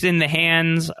choice in the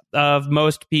hands of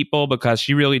most people because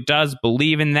she really does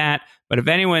believe in that. But if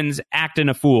anyone's acting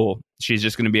a fool, she's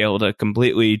just going to be able to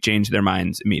completely change their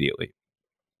minds immediately.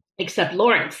 Except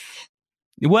Lawrence.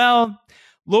 Well,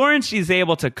 Lawrence, she's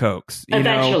able to coax.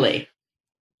 Eventually.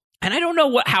 And I don't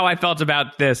know how I felt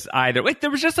about this either. Like there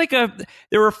was just there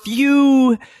were a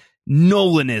few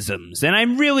Nolanisms, and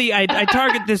I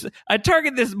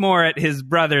target this more at his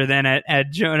brother than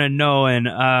at Jonah Nolan.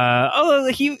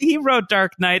 He wrote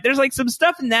Dark Knight. There's like some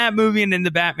stuff in that movie and in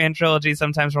the Batman trilogy.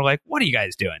 Sometimes we're like, what are you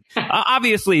guys doing?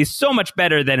 Obviously, so much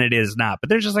better than it is not. But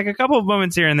there's just like a couple of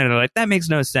moments here and there that are like, that makes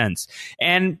no sense.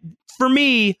 And for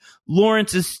me,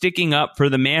 Lawrence is sticking up for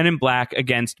the Man in Black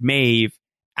against Maeve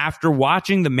after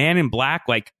watching the Man in Black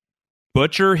like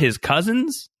butcher his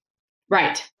cousins.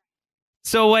 Right.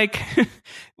 So like,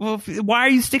 well, why are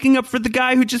you sticking up for the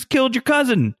guy who just killed your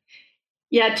cousin?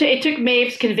 Yeah, it took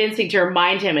Maeve's convincing to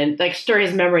remind him and like stir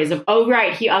his memories of, oh,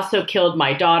 right, he also killed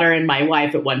my daughter and my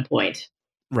wife at one point.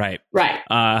 Right.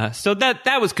 Right. So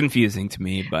that was confusing to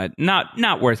me, but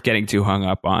not worth getting too hung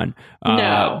up on.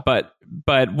 No. But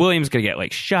but William's gonna get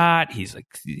like shot. He's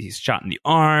shot in the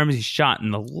arms. He's shot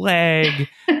in the leg.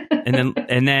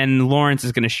 And then Lawrence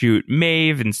is going to shoot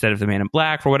Maeve instead of the Man in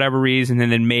Black for whatever reason.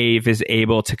 And then Maeve is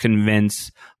able to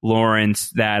convince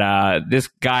Lawrence that this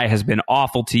guy has been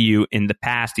awful to you in the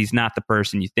past. He's not the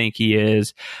person you think he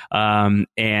is.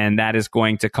 And that is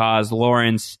going to cause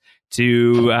Lawrence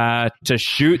to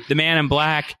shoot the Man in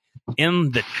Black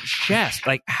in the chest.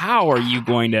 Like, how are you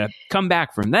going to come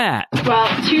back from that? Well,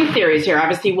 two theories here.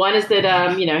 Obviously, one is that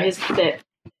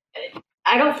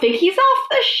I don't think he's off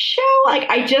the show. Like,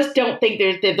 I just don't think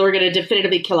they're going to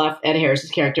definitively kill off Ed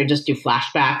Harris's character and just do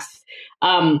flashbacks.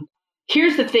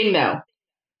 Here's the thing, though.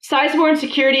 Sizemore and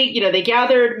security, they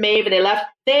gathered Maeve and they left.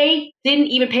 They didn't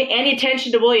even pay any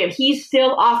attention to William. He's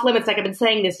still off limits, like I've been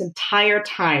saying this entire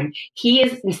time.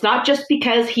 It's not just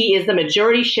because he is the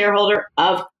majority shareholder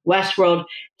of Westworld.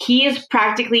 He is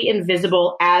practically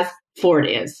invisible, as Ford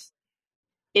is.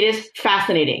 It is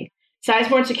fascinating.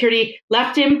 Sizemore and security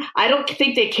left him. I don't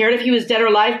think they cared if he was dead or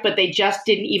alive, but they just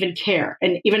didn't even care.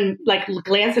 And even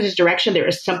glance in his direction, there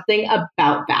is something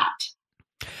about that.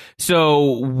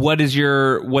 So what's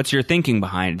your thinking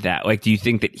behind that? Like, do you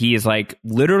think that he is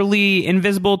literally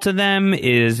invisible to them?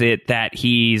 Is it that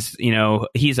he's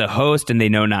a host and they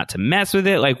know not to mess with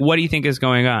it? Like, what do you think is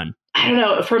going on? I don't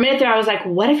know. For a minute there, I was like,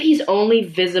 what if he's only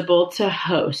visible to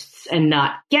hosts and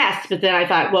not guests? But then I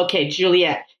thought, well, okay,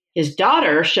 Juliet, his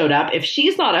daughter, showed up. If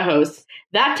she's not a host,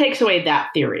 that takes away that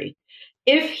theory.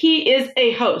 If he is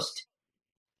a host,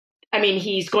 I mean,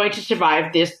 he's going to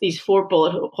survive these 4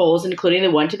 bullet holes, including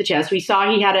the one to the chest. We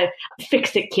saw he had a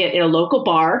fix-it kit in a local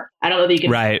bar. I don't know that you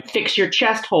can fix your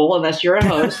chest hole unless you're a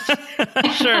host.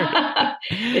 Sure.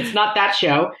 It's not that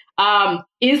show.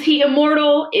 Is he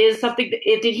immortal?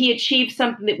 Did he achieve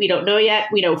something that we don't know yet?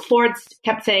 We know Ford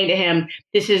kept saying to him,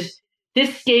 this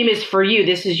game is for you.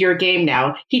 This is your game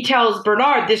now. He tells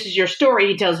Bernard, this is your story.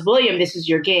 He tells William, this is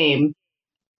your game.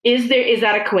 Is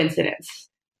that a coincidence?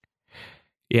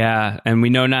 Yeah, and we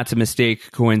know not to mistake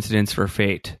coincidence for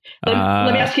fate.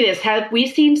 Let me ask you this. Have we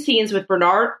seen scenes with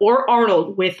Bernard or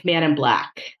Arnold with Man in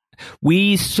Black?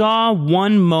 We saw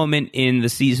one moment in the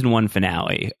season 1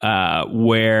 finale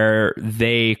where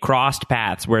they crossed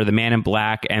paths, where the Man in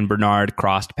Black and Bernard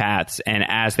crossed paths. And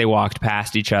as they walked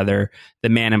past each other, the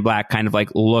Man in Black kind of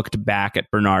looked back at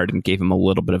Bernard and gave him a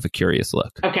little bit of a curious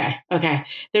look. Okay.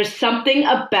 There's something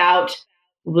about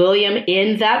William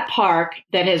in that park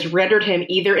that has rendered him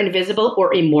either invisible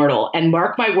or immortal. And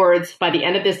mark my words, by the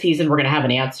end of this season, we're going to have an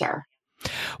answer.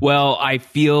 Well, I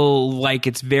feel like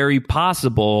it's very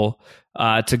possible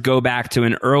to go back to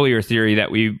an earlier theory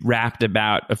that we rapped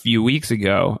about a few weeks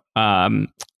ago,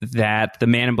 that the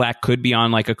Man in Black could be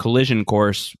on a collision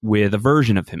course with a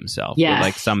version of himself,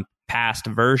 with some past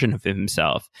version of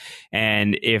himself.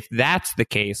 And if that's the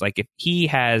case, if he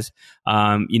has,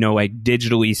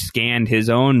 digitally scanned his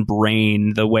own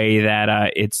brain the way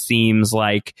that it seems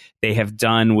like they have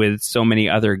done with so many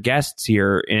other guests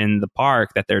here in the park,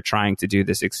 that they're trying to do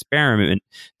this experiment,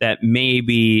 that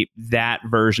maybe that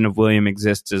version of William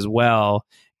exists as well.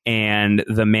 And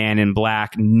the Man in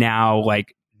Black now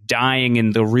dying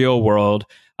in the real world,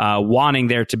 wanting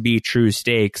there to be true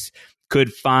stakes,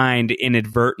 could find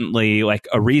inadvertently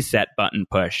a reset button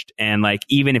pushed. And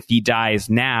even if he dies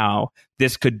now,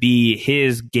 this could be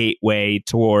his gateway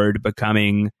toward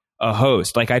becoming a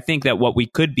host. I think that what we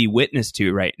could be witness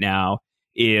to right now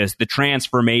is the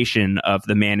transformation of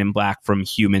the Man in Black from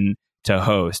human to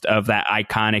host, of that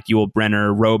iconic Yul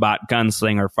Brynner robot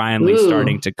gunslinger finally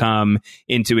starting to come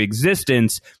into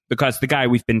existence, because the guy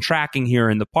we've been tracking here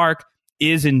in the park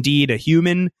is indeed a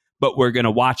human, but we're going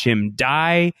to watch him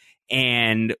die.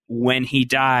 And when he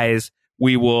dies,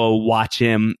 we will watch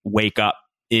him wake up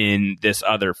in this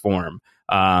other form.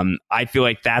 I feel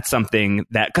like that's something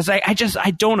that, because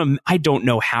I don't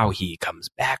know how he comes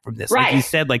back from this. Right. Like you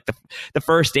said, the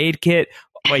first aid kit,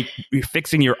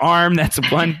 fixing your arm, that's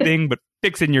one thing, but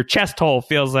fixing your chest hole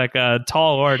feels like a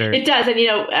tall order. It does. And,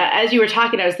 as you were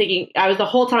talking, I was the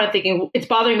whole time thinking, it's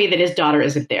bothering me that his daughter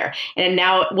isn't there. And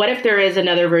now, what if there is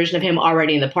another version of him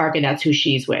already in the park and that's who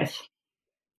she's with?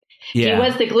 Yeah. He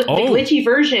was the glitchy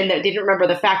version that didn't remember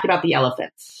the fact about the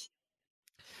elephants.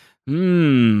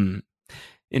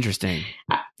 Interesting.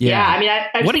 Yeah. I mean, I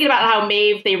was thinking about how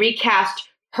Maeve, they recast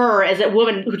her as a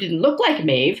woman who didn't look like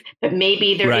Maeve, but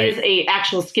maybe there is a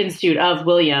actual skin suit of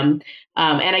William.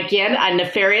 And again,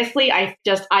 nefariously,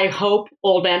 I hope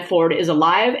Old Man Ford is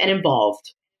alive and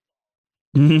involved.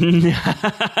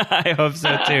 I hope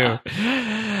so too.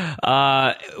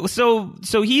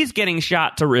 So he's getting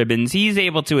shot to ribbons. He's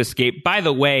able to escape. By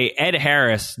the way, Ed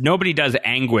Harris, nobody does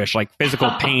anguish, like physical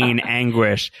pain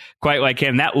anguish, quite like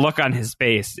him. That look on his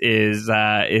face is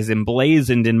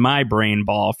emblazoned in my brain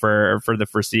ball for the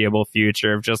foreseeable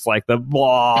future of just like the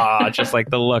blah, just like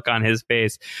the look on his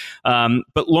face.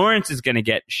 But Lawrence is going to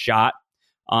get shot.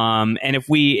 And if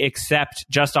we accept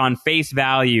just on face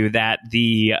value that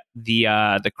the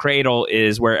cradle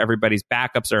is where everybody's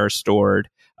backups are stored,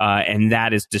 and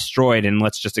that is destroyed, and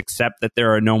let's just accept that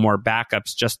there are no more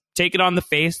backups, just take it on the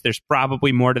face. There's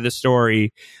probably more to the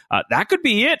story. That could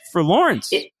be it for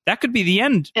Lawrence. That could be the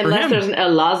end. Unless there's an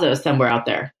El Lazo somewhere out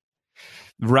there.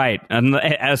 Right,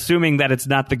 assuming that it's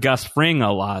not the Gus Fring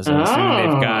Alazzo.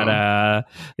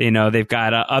 They've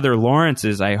got other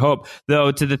Lawrences, I hope.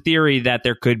 Though, to the theory that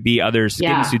there could be other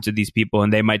skin suits of these people,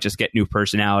 and they might just get new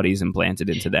personalities implanted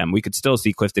into them. We could still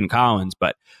see Clifton Collins,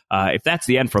 but if that's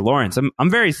the end for Lawrence, I'm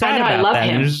very sad about I love that.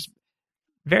 Him. Just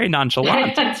very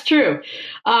nonchalant. That's true.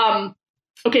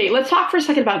 Okay, let's talk for a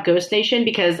second about Ghost Nation,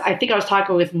 because I think I was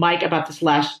talking with Mike about this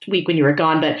last week when you were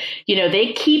gone, but,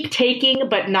 they keep taking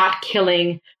but not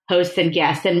killing hosts and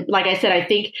guests. And like I said, I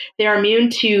think they're immune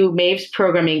to Maeve's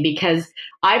programming because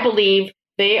I believe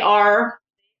they are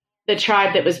the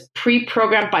tribe that was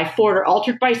pre-programmed by Ford or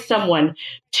altered by someone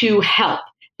to help.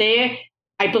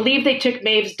 I believe they took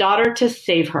Maeve's daughter to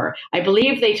save her. I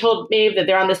believe they told Maeve that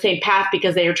they're on the same path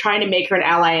because they are trying to make her an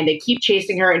ally, and they keep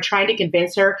chasing her and trying to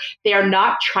convince her. They are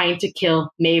not trying to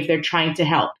kill Maeve. They're trying to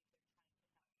help.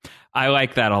 I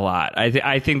like that a lot.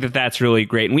 I think that that's really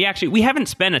great. And we haven't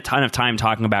spent a ton of time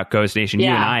talking about Ghost Nation, you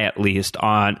and I at least,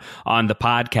 on the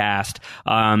podcast.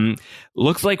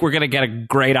 Looks like we're going to get a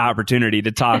great opportunity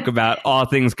to talk about all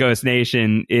things Ghost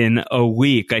Nation in a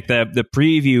week. Like the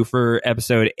preview for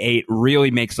episode 8 really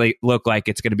makes it look like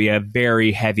it's going to be a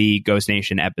very heavy Ghost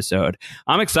Nation episode.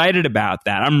 I'm excited about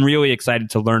that. I'm really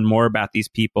excited to learn more about these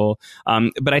people.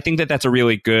 But I think that that's a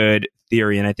really good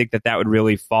theory. And I think that would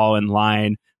really fall in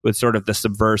line with sort of the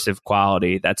subversive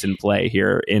quality that's in play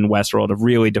here in Westworld of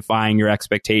really defying your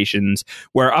expectations,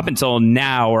 where up until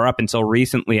now, or up until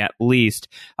recently at least,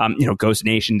 Ghost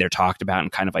Nation, they're talked about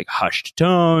in kind of like hushed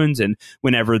tones, and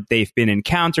whenever they've been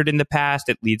encountered in the past,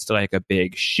 it leads to like a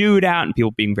big shootout and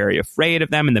people being very afraid of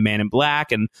them, and the Man in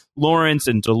Black and Lawrence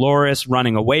and Dolores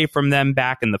running away from them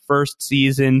back in the first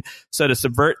season. So to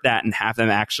subvert that and have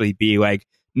them actually be like,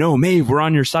 no, Maeve, we're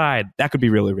on your side. That could be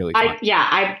really, really fun.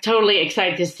 I'm totally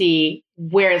excited to see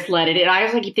where it's led. And I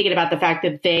also keep thinking about the fact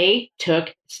that they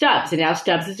took Stubbs, and now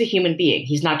Stubbs is a human being.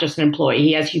 He's not just an employee.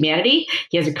 He has humanity.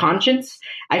 He has a conscience.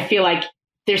 I feel like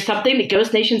there's something that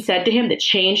Ghost Nation said to him that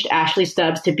changed Ashley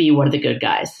Stubbs to be one of the good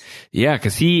guys. Yeah,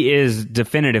 because he is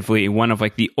definitively one of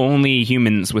like the only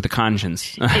humans with a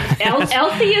conscience.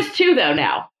 Elsie is too, though,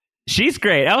 now. She's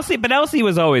great. Elsie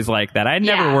was always like that. I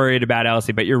never worried about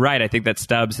Elsie, but you're right. I think that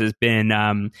Stubbs has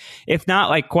been, if not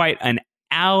like quite an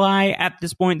ally at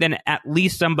this point, then at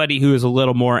least somebody who is a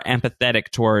little more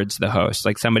empathetic towards the host,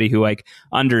 like somebody who like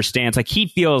understands, like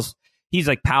he's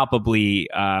like palpably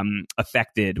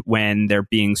affected when they're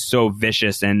being so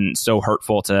vicious and so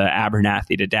hurtful to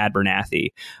Abernathy, to Dad Bernathy.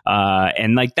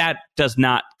 And like that does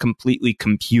not completely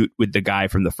compute with the guy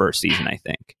from the first season, I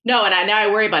think. No, and now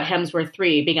I worry about Hemsworth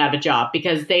 3 being out of a job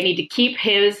because they need to keep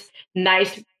his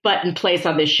nice butt in place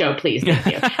on this show, please. Thank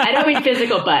you. I don't mean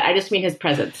physical butt. I just mean his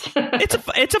presence.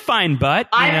 It's a fine butt.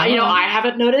 I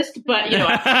haven't noticed, but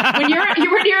when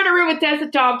you're in a room with Tessa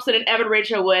Thompson and Evan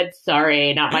Rachel Wood,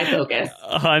 sorry, not my focus.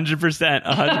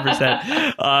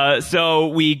 100%. So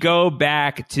we go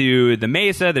back to the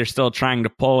Mesa. They're still trying to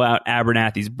pull out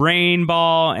Abernathy's brain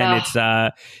ball, and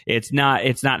it's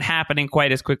not happening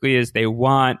quite as quickly as they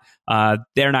want.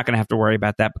 They're not going to have to worry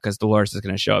about that because Dolores is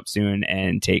going to show up soon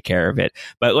and take care of it.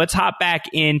 But let's hop back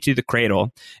into the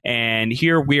cradle. And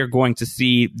here we are going to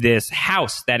see this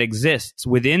house that exists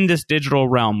within this digital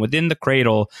realm, within the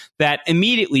cradle, that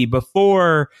immediately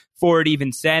before Ford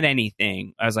even said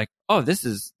anything, I was like, oh, this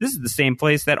is the same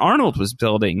place that Arnold was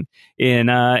building in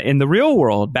the real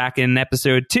world back in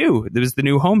episode 2. It was the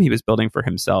new home he was building for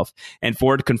himself. And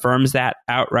Ford confirms that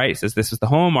outright. Says this is the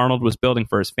home Arnold was building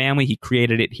for his family. He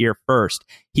created it here first.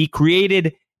 He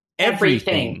created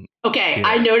everything. Okay, here.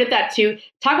 I noted that too.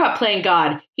 Talk about playing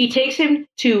God. He takes him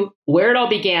to where it all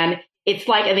began. It's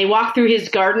like, and they walk through his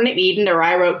Garden of Eden, or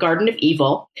I wrote Garden of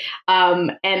Evil.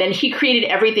 And then he created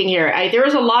everything here. There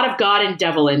was a lot of God and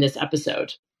devil in this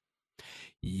episode.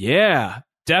 Yeah,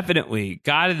 definitely.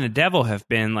 God and the devil have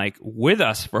been like with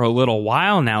us for a little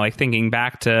while now, like thinking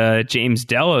back to James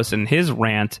Delos and his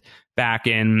rant back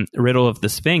in Riddle of the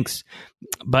Sphinx.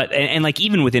 But and like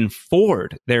even within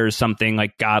Ford, there's something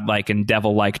like godlike and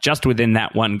devil-like just within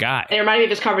that one guy. It reminded me of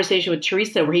this conversation with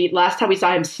Teresa, where last time we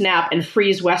saw him snap and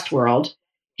freeze Westworld,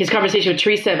 his conversation with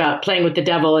Teresa about playing with the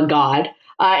devil and God.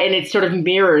 And it sort of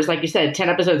mirrors, like you said, 10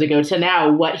 episodes ago to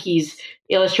now, what he's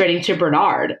illustrating to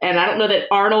Bernard. And I don't know that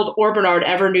Arnold or Bernard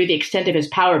ever knew the extent of his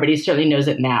power, but he certainly knows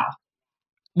it now.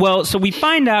 Well, so we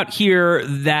find out here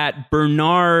that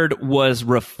Bernard was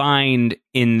refined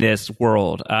in this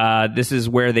world. This is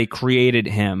where they created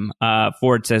him.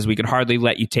 Ford says, we could hardly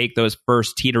let you take those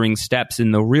first teetering steps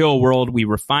in the real world. We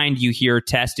refined you here,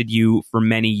 tested you for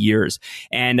many years.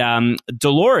 And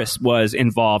Dolores was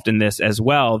involved in this as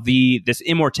well. This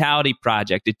immortality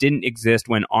project, it didn't exist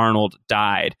when Arnold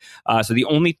died. So the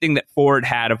only thing that Ford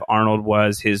had of Arnold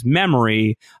was his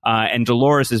memory, and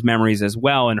Dolores' memories as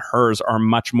well, and hers are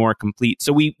much more complete.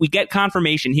 So we get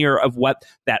confirmation here of what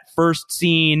that first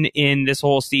scene in this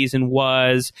whole season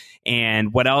was,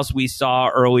 and what else we saw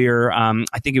earlier.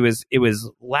 I think it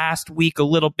was last week a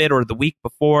little bit, or the week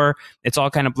before. It's all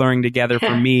kind of blurring together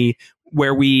for me.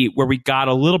 Where we got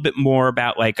a little bit more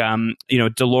about like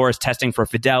Dolores testing for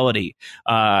fidelity,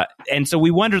 and so we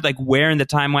wondered like where in the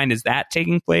timeline is that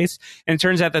taking place, and it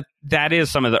turns out that is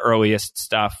some of the earliest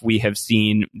stuff we have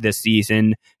seen this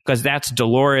season, because that's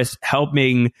Dolores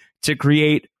helping to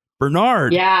create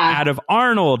Bernard out of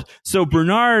Arnold. So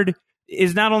Bernard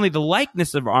is not only the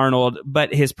likeness of Arnold,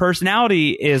 but his personality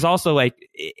is also like,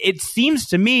 it seems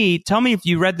to me, tell me if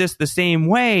you read this the same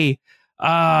way,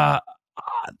 I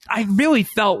really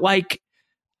felt like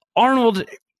Arnold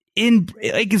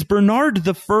is Bernard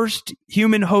the first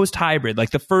human host hybrid,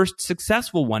 like the first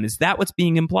successful one? Is that what's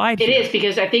being implied here? It is,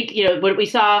 because I think, when we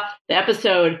saw the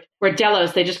episode where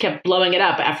Delos, they just kept blowing it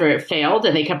up after it failed,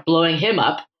 and they kept blowing him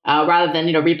up rather than,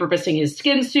 repurposing his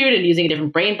skin suit and using a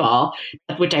different brain ball,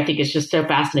 which I think is just so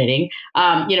fascinating.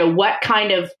 What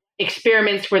kind of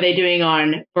experiments were they doing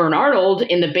on Bernard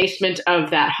in the basement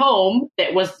of that home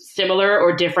that was similar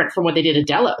or different from what they did at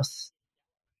Delos?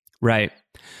 Right.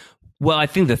 Well, I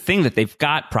think the thing that they've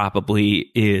got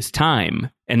probably is time,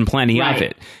 and plenty of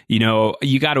it.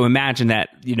 You got to imagine that,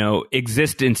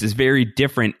 existence is very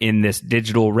different in this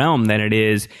digital realm than it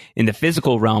is in the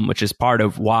physical realm, which is part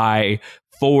of why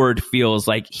Ford feels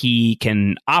like he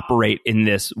can operate in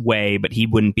this way, but he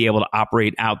wouldn't be able to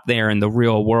operate out there in the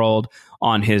real world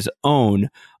on his own.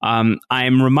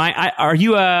 Are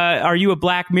you a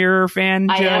Black Mirror fan,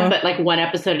 Joe? I am, but like one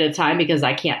episode at a time, because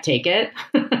I can't take it.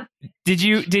 Did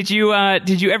you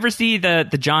ever see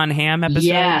the John Hamm episode?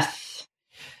 Yes.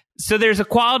 So there's a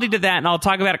quality to that, and I'll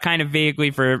talk about it kind of vaguely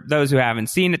for those who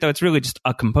haven't seen it, though it's really just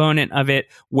a component of it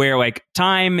where like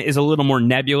time is a little more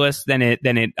nebulous than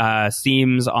it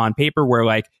seems on paper, where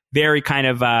like very kind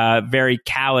of very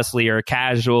callously or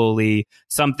casually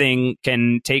something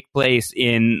can take place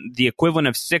in the equivalent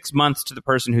of 6 months to the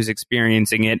person who's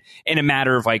experiencing it in a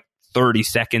matter of like 30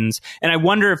 seconds. And I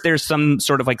wonder if there's some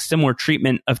sort of like similar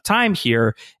treatment of time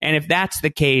here. And if that's the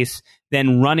case,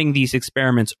 then running these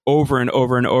experiments over and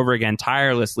over and over again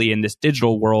tirelessly in this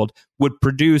digital world would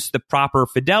produce the proper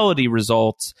fidelity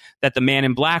results that the Man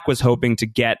in Black was hoping to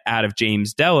get out of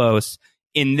James Delos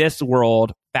in this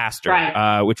world faster,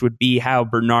 right. Which would be how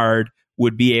Bernard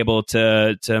would be able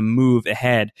to move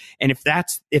ahead. And if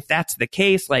that's the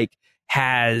case,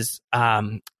 has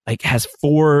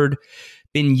Ford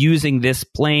been using this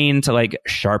plane to like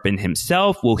sharpen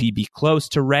himself? Will he be close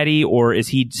to ready, or is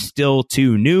he still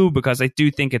too new? Because I do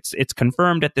think it's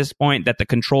confirmed at this point that the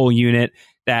control unit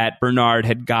that Bernard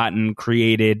had gotten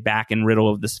created back in Riddle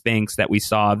of the Sphinx that we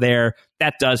saw there,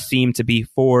 that does seem to be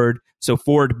Ford. So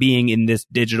Ford being in this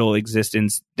digital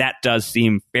existence, that does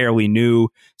seem fairly new.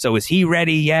 So is he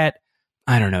ready yet?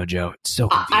 I don't know, Joe. It's so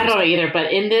confusing. I don't know either,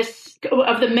 but in this,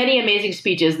 of the many amazing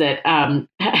speeches that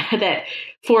that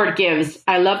Ford gives,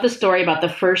 I love the story about the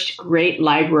first great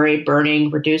library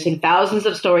burning, reducing thousands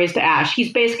of stories to ash.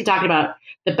 He's basically talking about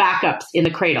the backups in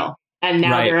the cradle, and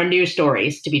now there are new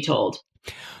stories to be told.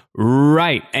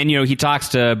 Right. And, he talks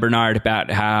to Bernard about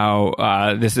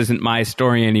how this isn't my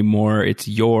story anymore, it's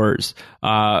yours,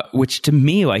 which to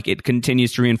me, it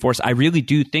continues to reinforce. I really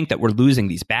do think that we're losing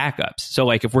these backups. So,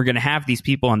 if we're going to have these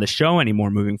people on the show anymore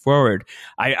moving forward,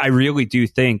 I really do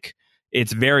think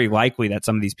it's very likely that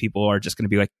some of these people are just going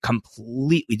to be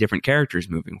completely different characters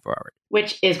moving forward.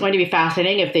 Which is going to be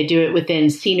fascinating if they do it within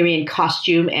scenery and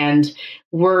costume and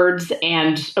words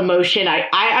and emotion.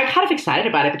 I'm kind of excited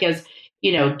about it because,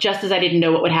 just as I didn't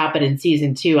know what would happen in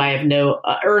season 2, I have no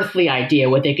earthly idea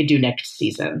what they could do next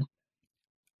season.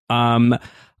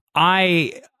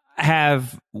 I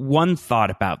have one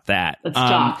thought about that. Let's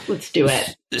talk. Let's do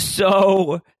it.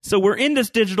 So we're in this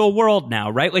digital world now,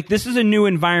 right? Like, this is a new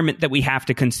environment that we have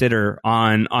to consider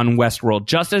on Westworld,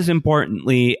 just as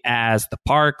importantly as the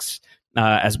parks,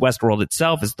 as Westworld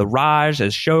itself, as the Raj,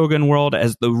 as Shogun World,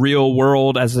 as the real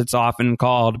world, as it's often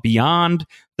called, beyond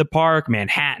the park,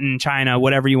 Manhattan, China,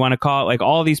 whatever you want to call it, like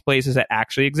all these places that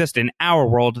actually exist in our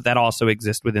world that also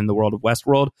exist within the world of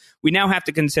Westworld. We now have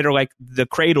to consider like the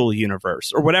Cradle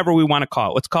universe, or whatever we want to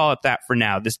call it. Let's call it that for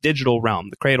now, this digital realm,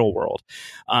 the Cradle world.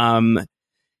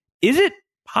 Is it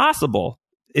possible?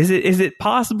 Is it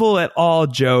possible at all,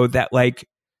 Joe, that like,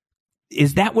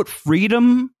 is that what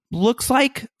freedom looks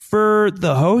like for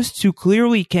the hosts who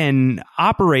clearly can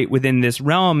operate within this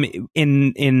realm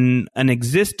in an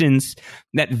existence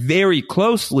that very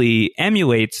closely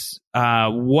emulates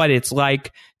what it's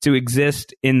like to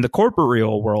exist in the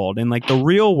corporeal world, in like the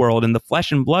real world, in the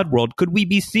flesh and blood world? Could we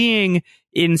be seeing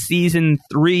in season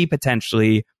 3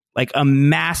 potentially like a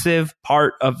massive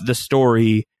part of the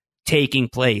story taking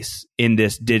place in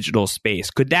this digital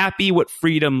space? Could that be what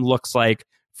freedom looks like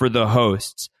for the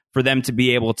hosts? For them to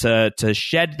be able to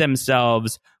shed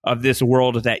themselves of this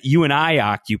world that you and I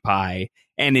occupy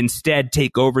and instead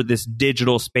take over this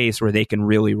digital space where they can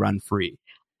really run free?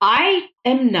 I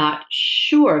am not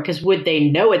sure, because would they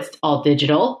know it's all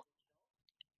digital?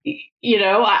 You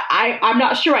know, I'm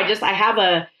not sure. I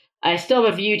still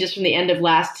have a view just from the end of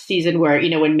last season where, you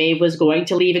know, when Maeve was going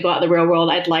to leave and go out in the real world,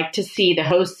 I'd like to see the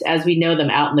hosts as we know them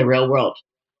out in the real world.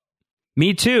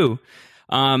 Me too.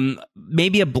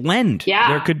 Maybe a blend. Yeah.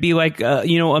 There could be like, a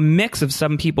mix of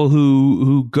some people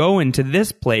who go into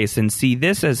this place and see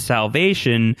this as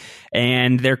salvation.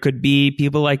 And there could be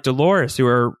people like Dolores who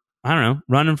are, I don't know,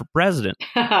 running for president.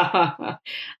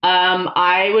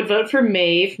 I would vote for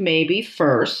Maeve maybe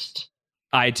first.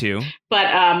 I too. But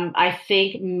I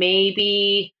think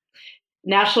maybe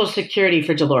national security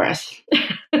for Dolores.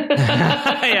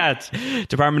 Yeah, it's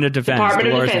Department of Defense.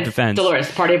 Department of Defense.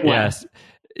 Dolores, party of one.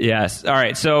 Yes. All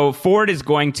right. So Ford is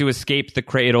going to escape the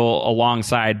cradle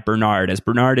alongside Bernard. As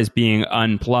Bernard is being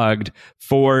unplugged,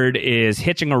 Ford is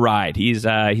hitching a ride. He's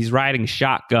riding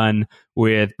shotgun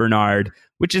with Bernard,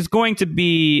 which is going to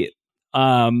be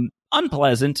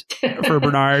unpleasant for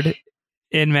Bernard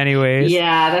in many ways.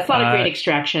 Yeah, that's not a great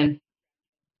extraction.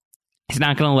 He's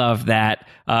not going to love that.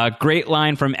 Great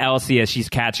line from Elsie as she's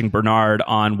catching Bernard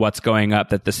on what's going up,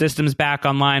 that the system's back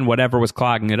online. Whatever was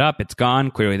clogging it up, it's gone.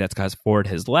 Clearly, that's because Ford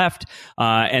has left.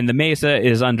 And the Mesa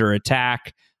is under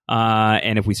attack.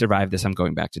 And if we survive this, I'm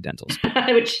going back to dental school.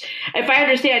 Which, if I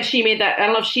understand, she made that. I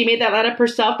don't know if she made that line up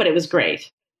herself, but it was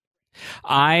great.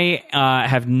 I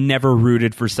have never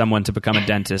rooted for someone to become a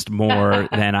dentist more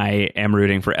than I am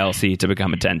rooting for Elsie to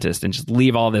become a dentist and just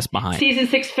leave all this behind. Season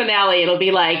 6 finale, it'll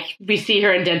be like we see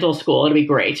her in dental school. It'll be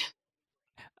great.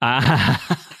 I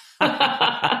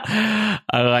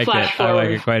like it. I like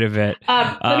it quite a bit.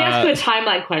 Let me ask you a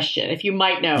timeline question, if you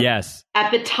might know. Yes.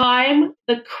 At the time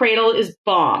the cradle is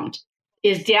bombed,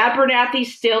 is Dad Abernathy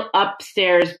still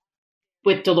upstairs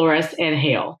with Dolores and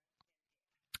Hale?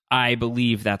 I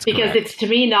believe that's because correct. It's, to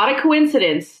me, not a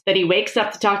coincidence that he wakes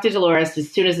up to talk to Dolores as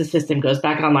soon as the system goes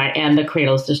back online and the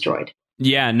cradle is destroyed.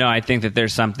 Yeah, no, I think that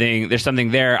there's something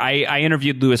there. I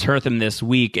interviewed Louis Hertham this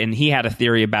week, and he had a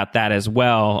theory about that as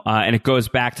well. And it goes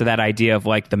back to that idea of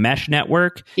like the mesh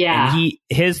network. Yeah. And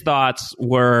his thoughts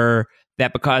were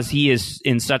that because he is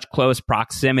in such close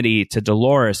proximity to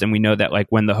Dolores, and we know that like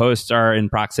when the hosts are in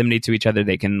proximity to each other,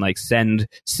 they can like send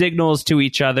signals to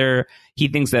each other. He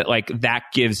thinks that like that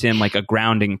gives him like a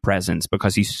grounding presence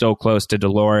because he's so close to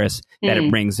Dolores that it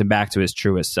brings him back to his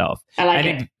truest self. I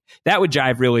think that would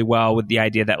jive really well with the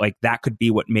idea that like that could be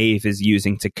what Maeve is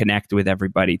using to connect with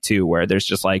everybody too, where there's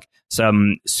just like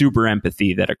some super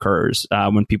empathy that occurs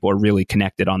when people are really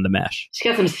connected on the mesh. She's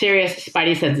got some serious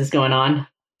spidey senses going on.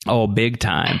 Oh, big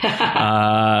time.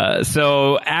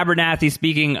 So Abernathy,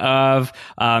 speaking of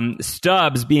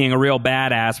Stubbs being a real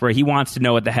badass, where he wants to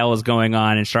know what the hell is going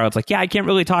on. And Charlotte's like, yeah, I can't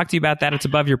really talk to you about that. It's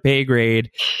above your pay grade.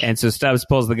 And so Stubbs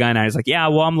pulls the gun out. He's like, yeah,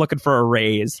 well, I'm looking for a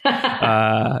raise.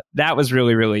 That was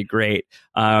really, really great.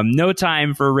 No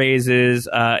time for raises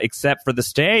except for the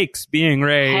stakes being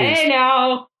raised. Hey,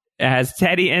 now. As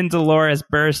Teddy and Dolores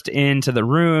burst into the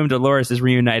room, Dolores is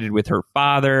reunited with her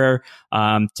father.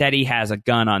 Teddy has a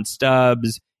gun on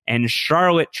Stubbs, and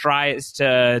Charlotte tries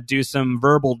to do some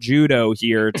verbal judo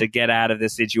here to get out of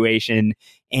this situation.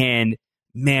 And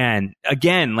man,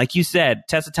 again, like you said,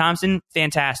 Tessa Thompson,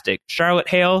 fantastic. Charlotte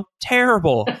Hale,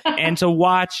 terrible. And to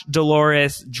watch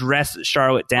Dolores dress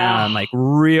Charlotte down, like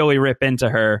really rip into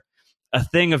her. a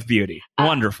thing of beauty.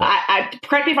 Wonderful.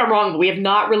 Correct me if I'm wrong, but we have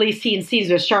not really seen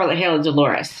scenes with Charlotte Hale and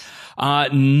Dolores.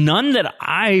 None that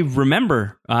I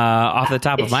remember off the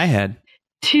top of my head.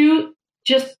 Two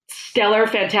just stellar,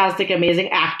 fantastic, amazing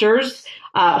actors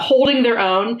holding their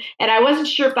own. And I wasn't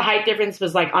sure if the height difference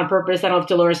was like on purpose. I don't know if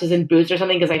Dolores is in boots or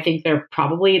something, because I think there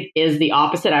probably is the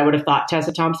opposite. I would have thought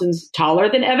Tessa Thompson's taller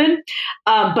than Evan.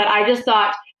 But I just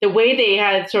thought the way they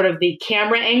had sort of the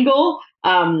camera angle,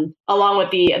 along with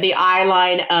the eye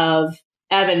line of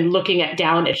Evan looking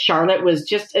down at Charlotte, was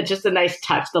just a nice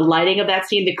touch. The lighting of that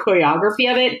scene, the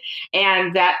choreography of it,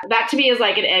 and that to me is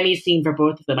like an Emmy scene for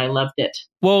both of them. I loved it.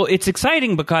 Well, it's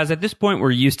exciting because at this point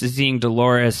we're used to seeing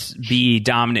Dolores be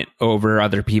dominant over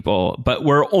other people, but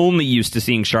we're only used to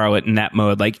seeing Charlotte in that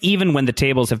mode. Like, even when the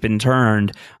tables have been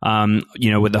turned,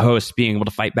 with the hosts being able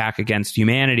to fight back against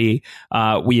humanity,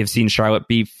 we have seen Charlotte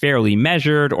be fairly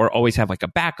measured, or always have like a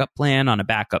backup plan on a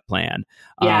backup plan.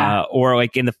 Yeah. Or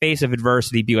like in the face of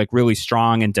adversity, be like really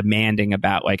strong and demanding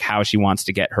about like how she wants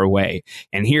to get her way.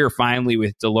 And here finally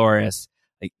with Dolores,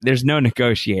 like, there's no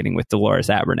negotiating with Dolores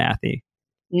Abernathy.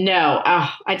 No,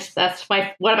 that's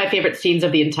one of my favorite scenes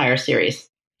of the entire series.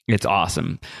 It's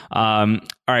awesome. All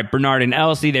right, Bernard and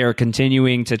Elsie, they are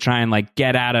continuing to try and like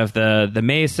get out of the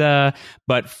mesa,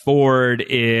 but Ford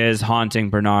is haunting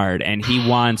Bernard, and he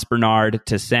wants Bernard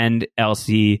to send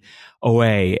Elsie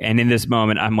away. And in this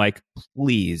moment, I'm like,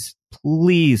 please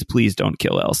don't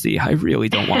kill Elsie. I really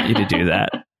don't want you to do that.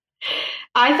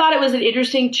 I thought it was an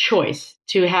interesting choice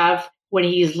to have, when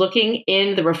he's looking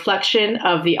in the reflection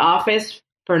of the office,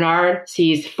 Bernard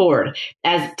sees Ford.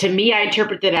 As to me, I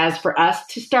interpret it as for us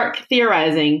to start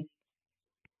theorizing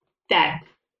that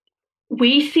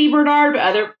we see Bernard,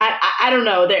 but I don't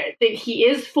know, that he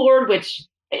is Ford, which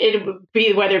it would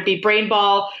be, whether it be brain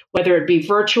ball, whether it be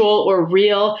virtual or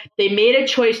real, they made a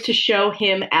choice to show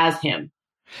him as him.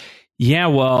 Yeah,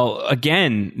 well,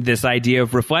 again, this idea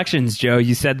of reflections, Joe,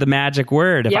 you said the magic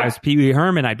word. If I was Pee Wee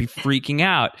Herman, I'd be freaking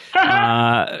out.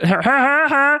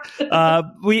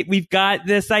 We've got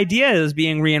this idea as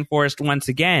being reinforced once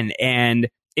again. And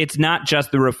it's not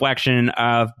just the reflection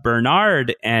of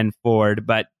Bernard and Ford,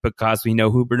 but because we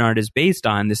know who Bernard is based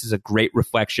on, this is a great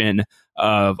reflection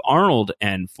of Arnold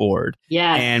and Ford.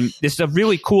 Yes. And this is a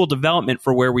really cool development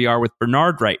for where we are with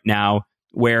Bernard right now,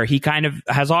 where he kind of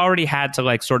has already had to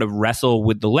like sort of wrestle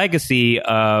with the legacy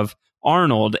of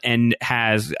Arnold, and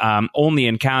has only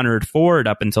encountered Ford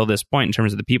up until this point in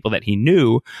terms of the people that he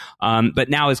knew, but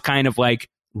now is kind of like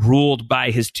ruled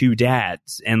by his two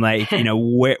dads, and like,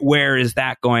 where is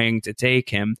that going to take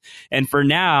him? And for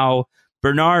now,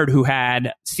 Bernard, who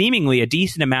had seemingly a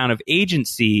decent amount of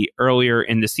agency earlier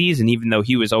in the season, even though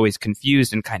he was always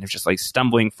confused and kind of just like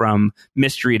stumbling from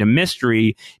mystery to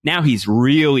mystery, now he's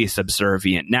really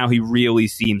subservient. Now he really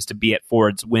seems to be at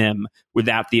Ford's whim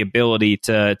without the ability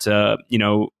to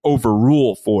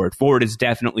overrule Ford. Ford is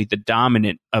definitely the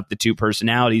dominant of the two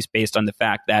personalities, based on the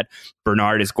fact that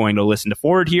Bernard is going to listen to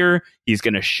Ford here. He's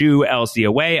going to shoo Elsie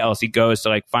away. Elsie goes to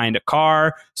like find a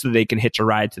car so they can hitch a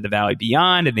ride to the Valley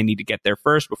Beyond, and they need to get there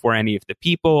first before any of the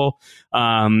people.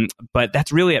 But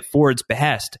that's really at Ford's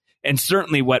behest. And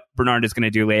certainly what Bernard is going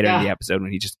to do later in the episode,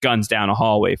 when he just guns down a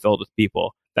hallway filled with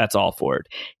people. That's all Ford.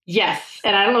 Yes.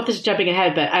 And I don't know if this is jumping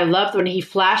ahead, but I loved when he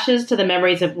flashes to the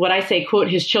memories of what I say, quote,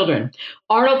 his children,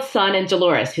 Arnold's son and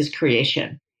Dolores, his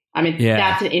creation. I mean,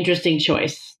 that's an interesting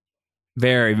choice.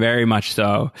 Very, very much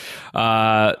so.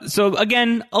 So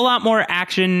again, a lot more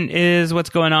action is what's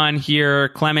going on here.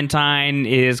 Clementine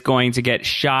is going to get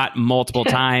shot multiple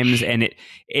times, and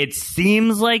it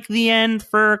seems like the end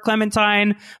for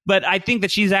Clementine, but I think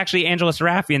that she's actually Angela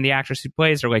Sarafian, the actress who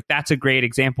plays her. Like, that's a great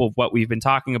example of what we've been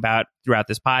talking about throughout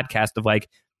this podcast, of like,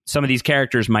 some of these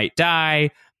characters might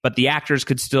die, but the actors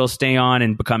could still stay on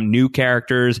and become new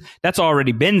characters. That's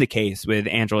already been the case with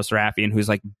Angela Sarafian, who's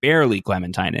like barely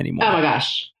Clementine anymore. Oh my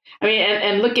gosh. I mean,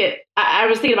 and look at, I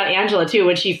was thinking about Angela too,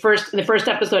 when in the first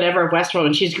episode ever of Westworld,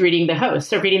 when she's greeting the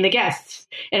hosts or greeting the guests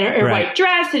in her white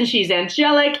dress, and she's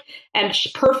angelic and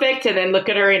perfect. And then look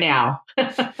at her now.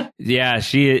 Yeah,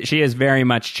 she has very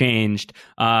much changed.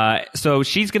 So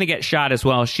she's going to get shot as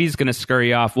well. She's going to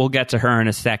scurry off. We'll get to her in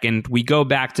a second. We go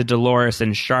back to Dolores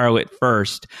and Charlotte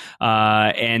first.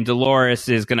 And Dolores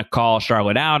is going to call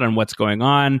Charlotte out on what's going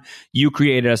on. You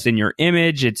created us in your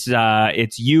image. It's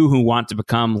you who want to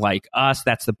become like us.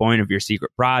 That's the point of your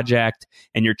secret project,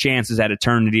 and your chances at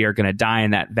eternity are going to die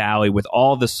in that valley with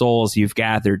all the souls you've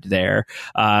gathered there.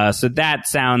 So that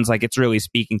sounds like it's really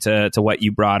speaking to what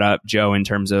you brought up, Joe, in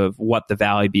terms of what the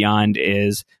Valley Beyond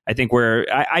is. I think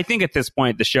I think at this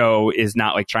point the show is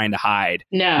not like trying to hide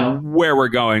where we're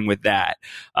going with that.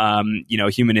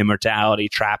 Human immortality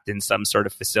trapped in some sort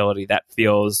of facility that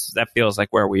feels like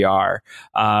where we are.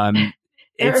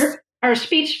 Our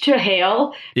speech to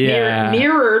Hale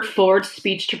mirrored Ford's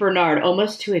speech to Bernard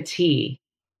almost to a T.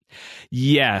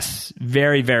 Yes,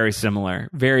 very, very similar.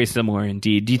 Very similar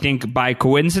indeed. Do you think by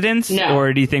coincidence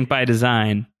or do you think by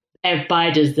design? And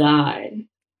by design.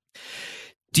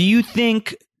 Do you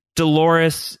think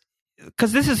Dolores,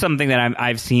 because this is something that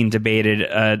I've seen debated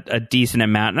a decent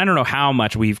amount, and I don't know how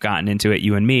much we've gotten into it,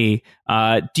 you and me.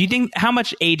 Do you think, how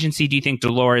much agency do you think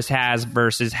Dolores has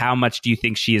versus how much do you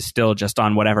think she is still just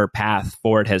on whatever path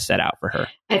Ford has set out for her?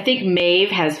 I think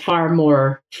Maeve has far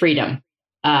more freedom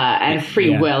and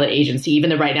free will and agency, even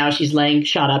though right now she's laying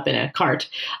shot up in a cart.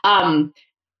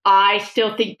 I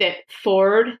still think that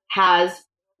Ford has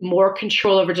more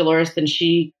control over Dolores than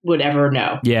she would ever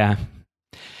know. Yeah.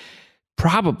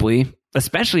 Probably,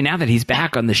 especially now that he's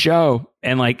back on the show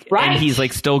and and he's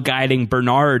still guiding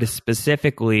Bernard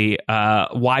specifically.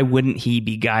 Why wouldn't he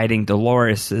be guiding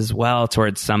Dolores as well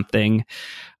towards something?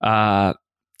 And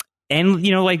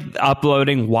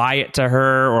uploading Wyatt to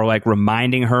her or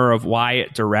reminding her of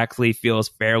Wyatt directly feels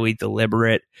fairly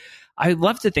deliberate. I'd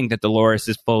love to think that Dolores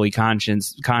is fully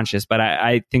conscious, but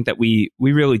I think that we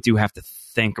really do have to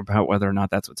think about whether or not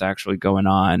that's what's actually going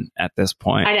on at this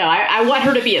point. I know. I want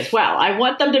her to be as well. I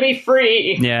want them to be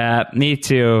free. Yeah, me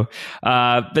too.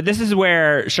 But this is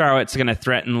where Charlotte's going to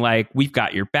threaten, we've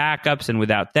got your backups, and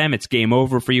without them, it's game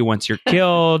over for you once you're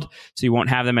killed. So you won't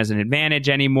have them as an advantage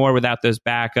anymore without those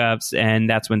backups. And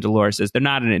that's when Dolores says, they're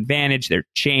not an advantage. They're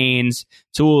chains,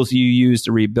 tools you use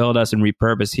to rebuild us and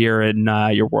repurpose here in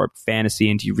your warped fantasy.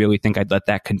 And do you really think I'd let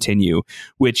that continue?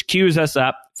 Which cues us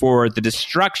up for the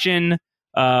destruction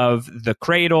of the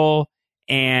Cradle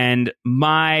and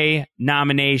my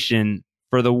nomination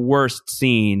for the worst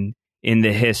scene in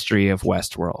the history of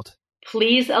Westworld.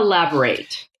 Please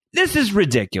elaborate. This is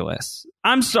ridiculous.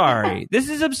 I'm sorry. This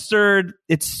is absurd.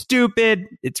 It's stupid.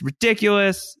 It's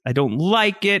ridiculous. I don't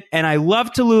like it. And I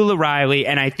love Tallulah Riley.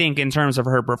 And I think in terms of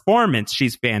her performance,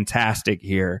 she's fantastic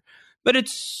here. But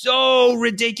it's so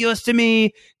ridiculous to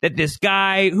me that this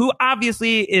guy, who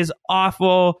obviously is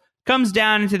awful, comes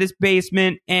down into this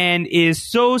basement and is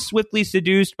so swiftly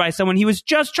seduced by someone he was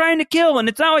just trying to kill. And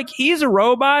it's not like he's a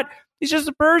robot. He's just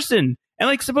a person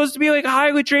and supposed to be a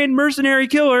highly trained mercenary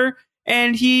killer.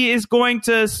 And he is going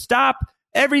to stop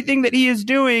everything that he is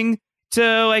doing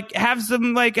to have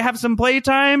some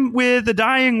playtime with a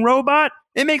dying robot.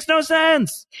 It makes no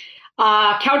sense.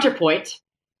 Counterpoint.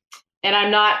 And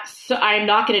I'm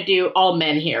not going to do all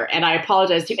men here. And I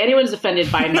apologize to anyone who's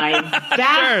offended by my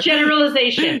vast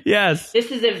generalization. Yes. This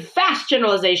is a vast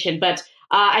generalization, but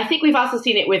I think we've also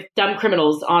seen it with dumb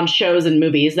criminals on shows and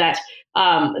movies that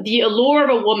the allure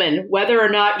of a woman, whether or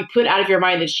not you put out of your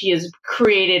mind that she is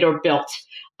created or built,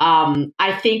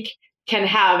 I think can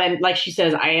have, and like she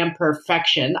says, I am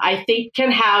perfection, I think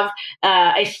can have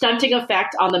a stunting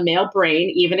effect on the male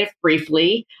brain, even if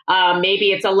briefly.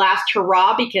 Maybe it's a last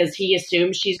hurrah because he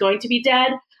assumes she's going to be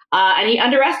dead, and he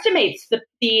underestimates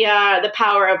the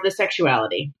power of the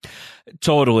sexuality.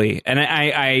 Totally. And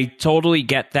I totally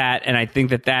get that. And I think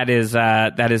that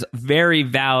is very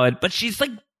valid, but she's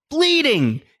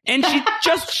bleeding and she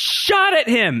just shot at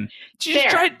him.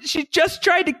 She just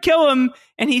tried to kill him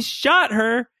and he shot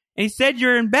her. And he said,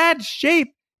 you're in bad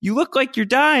shape. You look like you're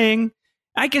dying.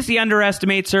 I guess he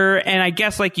underestimates her. And I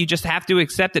guess you just have to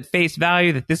accept at face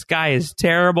value that this guy is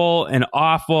terrible and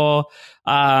awful.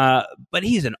 But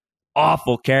he's an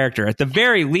awful character. At the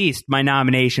very least, my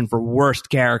nomination for worst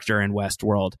character in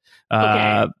Westworld.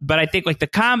 Okay. But I think the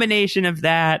combination of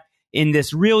that in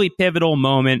this really pivotal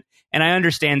moment, and I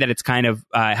understand that it's kind of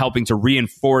helping to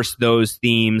reinforce those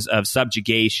themes of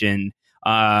subjugation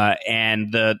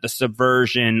and the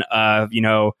subversion of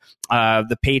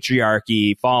the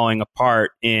patriarchy falling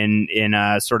apart in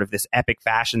sort of this epic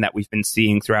fashion that we've been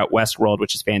seeing throughout Westworld,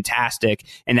 which is fantastic,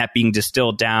 and that being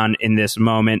distilled down in this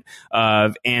moment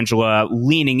of Angela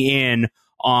leaning in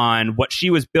on what she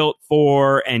was built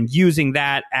for and using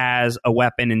that as a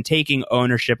weapon and taking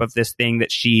ownership of this thing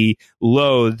that she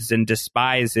loathes and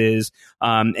despises,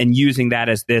 and using that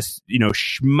as this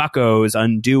schmucko's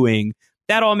undoing.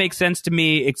 That all makes sense to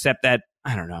me, except that,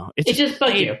 I don't know. It just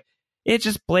bugged you. It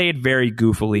just played very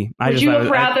goofily. Would you have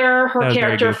rather her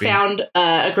character found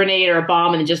a grenade or a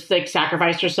bomb and just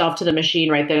sacrificed herself to the machine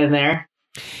right then and there?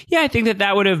 Yeah, I think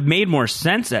that would have made more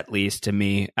sense, at least to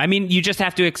me. I mean, you just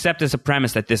have to accept as a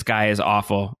premise that this guy is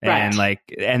awful, and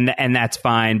and that's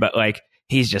fine. But like,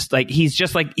 he's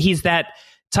he's that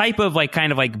type of like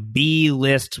kind of like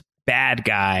B-list bad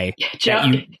guy.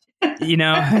 Joe,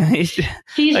 he's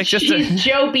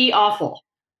Joe B. Awful.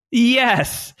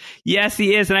 Yes,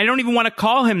 he is, and I don't even want to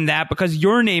call him that because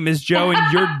your name is Joe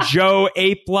and you're Joe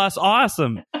A+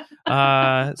 awesome. So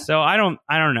I don't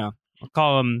know. I'll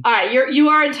call him. All right, you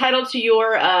are entitled to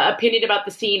your opinion about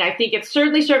the scene. I think it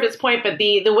certainly served its point, but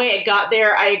the way it got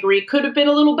there, I agree, could have been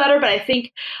a little better. But I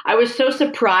think I was so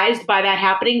surprised by that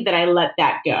happening that I let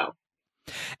that go.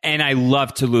 And I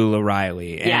love Tallulah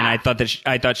Riley, and I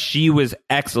thought she was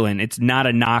excellent. It's not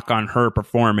a knock on her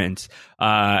performance.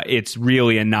 It's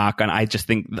really a knock on. I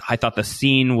thought the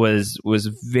scene was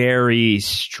very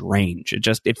strange.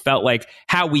 It felt like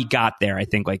how we got there. I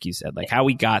think, like you said, like how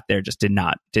we got there just did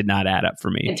not add up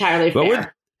for me. Entirely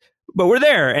fair. But we're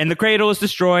there, and the cradle is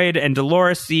destroyed, and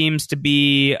Dolores seems to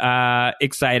be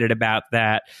excited about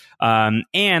that.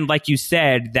 And like you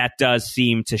said, that does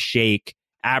seem to shake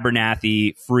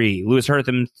Abernathy free. Louis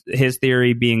Hertham, his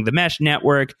theory being the mesh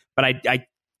network, but I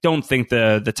don't think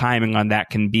the timing on that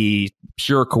can be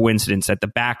pure coincidence that the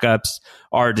backups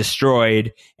are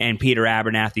destroyed and Peter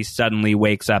Abernathy suddenly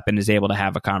wakes up and is able to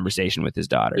have a conversation with his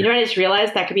daughter. You know what I just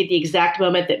realized? That could be the exact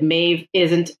moment that Maeve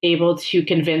isn't able to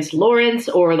convince Lawrence,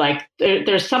 or like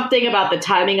there's something about the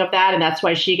timing of that, and that's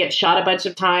why she gets shot a bunch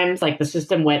of times. Like the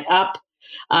system went up,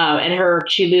 and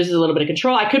she loses a little bit of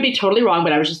control. I could be totally wrong,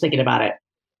 but I was just thinking about it.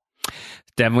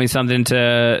 Definitely something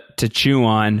to chew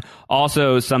on.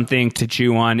 Also, something to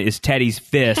chew on is Teddy's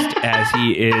fist as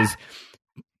he is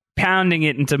pounding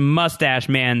it into Mustache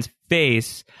Man's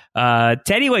face.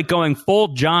 Teddy like going full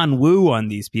John Woo on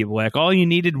these people. Like all you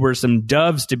needed were some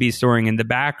doves to be soaring in the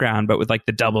background, but with like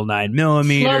the double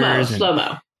 9mm.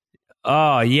 Slow-mo.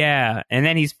 Oh yeah, and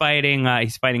then he's fighting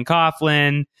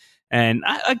Coughlin. And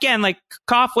again, like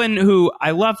Coughlin, who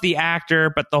I love the actor,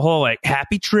 but the whole like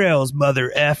happy trails,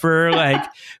 mother effer, like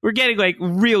we're getting like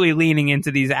really leaning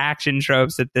into these action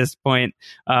tropes at this point.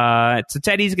 So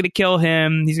Teddy's going to kill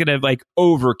him. He's going to like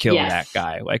overkill that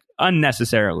guy, like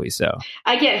unnecessarily so.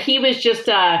 Again, he was just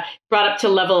brought up to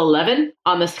level 11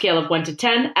 on the scale of 1 to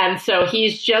 10. And so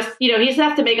he's just, he's going to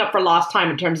have to make up for lost time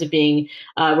in terms of being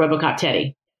RoboCop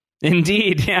Teddy.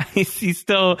 Indeed, yeah, he's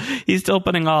still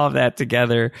putting all of that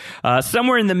together.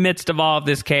 Somewhere in the midst of all of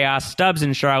this chaos, Stubbs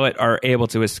and Charlotte are able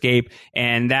to escape,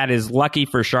 and that is lucky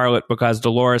for Charlotte because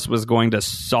Dolores was going to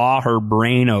saw her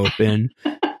brain open.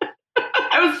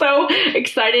 I was so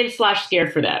excited /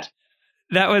 scared for that.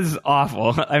 That was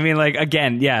awful. I mean, like,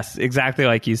 again, yes, exactly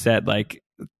like you said, like,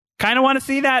 kind of want to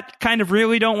see that, kind of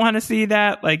really don't want to see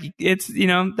that. Like, it's,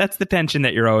 that's the tension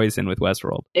that you're always in with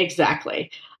Westworld. Exactly.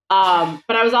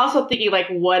 But I was also thinking, like,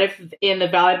 what if in the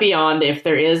Valley Beyond, if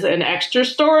there is an extra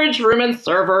storage room and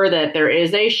server, that there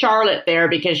is a Charlotte there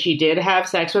because she did have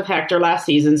sex with Hector last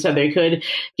season, so they could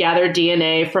gather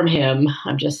DNA from him.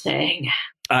 I'm just saying.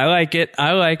 I like it.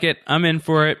 I'm in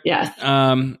for it. Yes.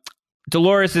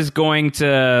 Dolores is going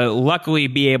to luckily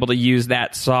be able to use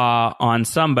that saw on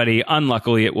somebody.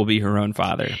 Unluckily, it will be her own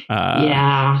father.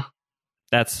 Yeah.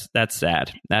 That's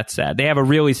sad. That's sad. They have a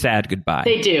really sad goodbye.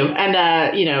 They do.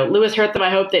 And, Louis Hertham, I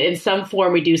hope that in some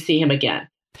form we do see him again.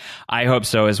 I hope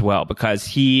so as well, because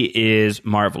he is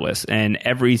marvelous. And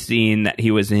every scene that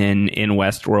he was in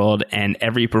Westworld and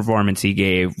every performance he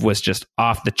gave was just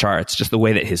off the charts. Just the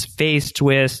way that his face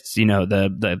twists,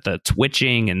 the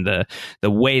twitching and the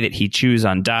way that he chews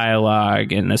on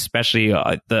dialogue, and especially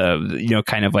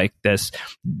kind of like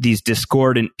these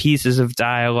discordant pieces of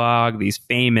dialogue, these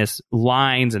famous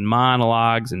lines and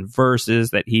monologues and verses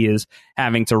that he is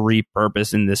having to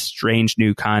repurpose in this strange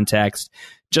new context.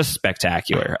 Just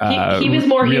spectacular. He was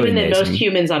more really human than amazing. most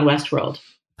humans on Westworld.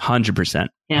 100%.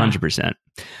 100%.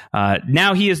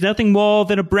 Now he is nothing more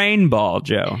than a brain ball,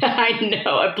 Joe. I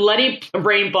know, a bloody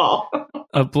brain ball.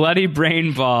 A bloody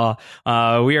brain ball.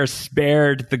 We are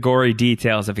spared the gory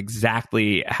details of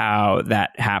exactly how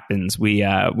that happens. We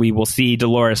will see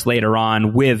Dolores later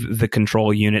on with the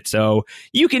control unit, so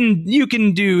you can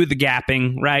do the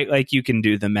gapping, right? Like you can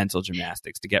do the mental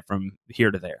gymnastics to get from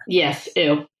here to there. Yes.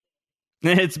 Ew.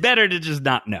 It's better to just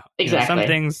not know. Exactly.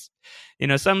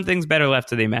 Some things better left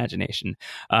to the imagination.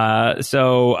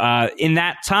 So in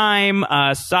that time,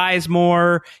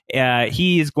 Sizemore,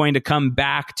 he is going to come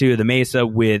back to the Mesa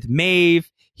with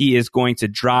Maeve. He is going to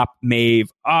drop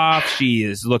Maeve off. She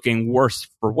is looking worse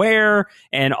for wear,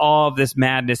 and all of this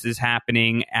madness is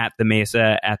happening at the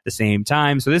Mesa at the same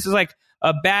time. So this is like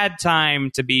a bad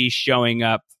time to be showing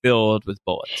up filled with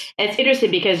bullets. It's interesting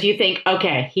because you think,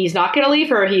 okay, he's not going to leave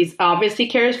her. He's obviously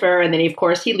cares for her. And then, of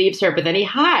course, he leaves her, but then he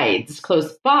hides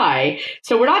close by.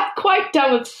 So we're not quite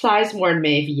done with Sizemore and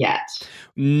Maeve yet.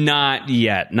 Not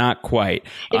yet. Not quite.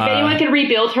 If anyone can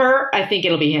rebuild her, I think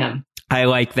it'll be him. I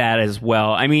like that as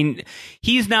well. I mean,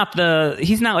 he's not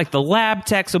like the lab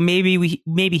tech, so maybe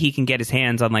he can get his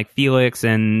hands on like Felix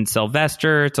and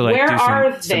Sylvester to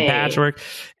like some patchwork.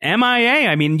 MIA.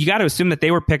 I mean, you got to assume that they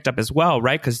were picked up as well,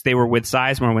 right? Because they were with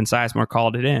Sizemore when Sizemore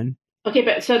called it in. Okay,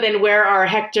 but so then where are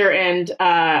Hector and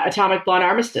Atomic Blonde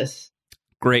Armistice?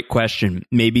 Great question.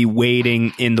 Maybe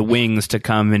waiting in the wings to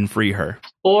come and free her.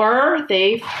 Or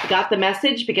they got the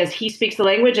message because he speaks the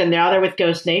language and now they're with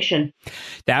Ghost Nation.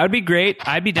 That would be great.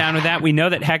 I'd be down with that. We know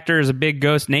that Hector is a big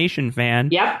Ghost Nation fan.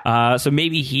 Yep. So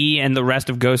maybe he and the rest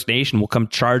of Ghost Nation will come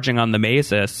charging on the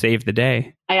Mesa, save the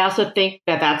day. I also think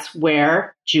that that's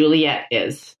where Juliet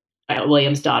is,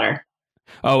 William's daughter.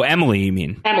 Oh, Emily, you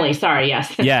mean? Emily, sorry,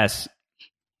 yes. Yes.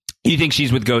 You think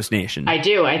she's with Ghost Nation? I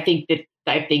do. I think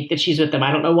that she's with them.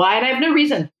 I don't know why, and I have no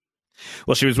reason.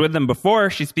 Well, she was with them before.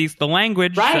 She speaks the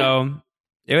language, right. So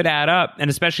it would add up. And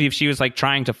especially if she was like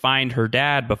trying to find her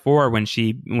dad before when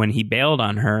he bailed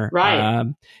on her, right?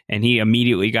 And he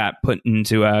immediately got put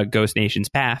into Ghost Nation's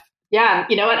path. Yeah,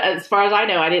 you know what? As far as I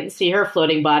know, I didn't see her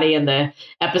floating body in the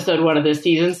episode 1 of this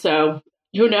season, so.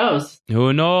 Who knows?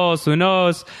 Who knows? Who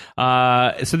knows?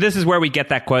 So this is where we get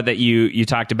that quote that you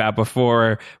talked about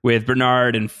before with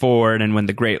Bernard and Ford. And when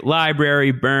the great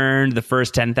library burned, the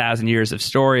first 10,000 years of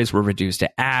stories were reduced to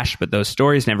ash, but those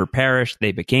stories never perished.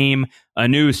 They became a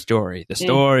new story, the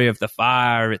story of the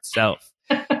fire itself.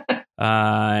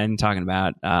 And talking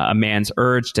about a man's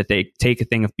urge to take a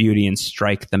thing of beauty and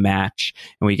strike the match.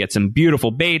 And we get some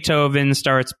beautiful Beethoven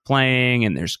starts playing,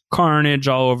 and there's carnage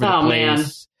all over the place. Man.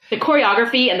 The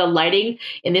choreography and the lighting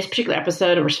in this particular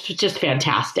episode was just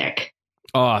fantastic.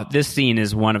 Oh, this scene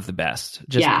is one of the best.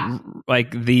 Just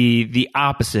like the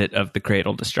opposite of the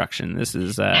cradle destruction. This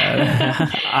is,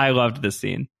 I loved this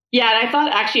scene. Yeah, and I thought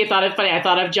it funny. I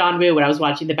thought of John Woo when I was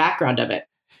watching the background of it.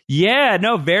 Yeah,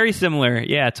 no, very similar.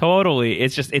 Yeah, totally.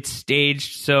 It's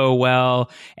staged so well.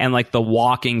 And like the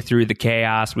walking through the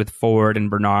chaos with Ford and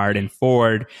Bernard, and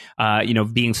Ford,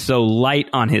 being so light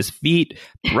on his feet,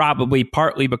 probably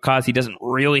partly because he doesn't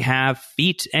really have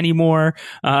feet anymore.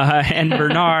 And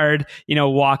Bernard,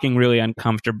 walking really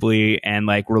uncomfortably and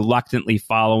like reluctantly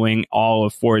following all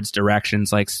of Ford's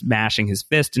directions, like smashing his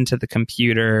fist into the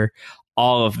computer.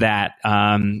 All of that,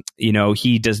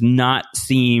 he does not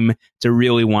seem to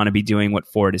really want to be doing what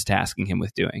Ford is tasking him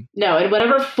with doing. No, in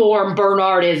whatever form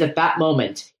Bernard is at that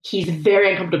moment, he's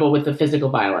very uncomfortable with the physical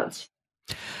violence.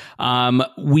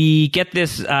 We get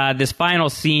this final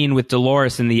scene with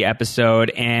Dolores in the episode,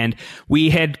 and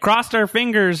we had crossed our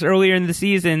fingers earlier in the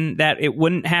season that it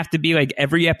wouldn't have to be like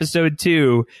every episode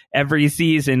 2, every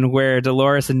season where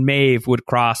Dolores and Maeve would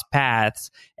cross paths.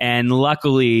 And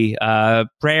luckily,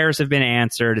 prayers have been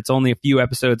answered. It's only a few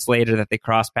episodes later that they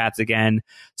cross paths again.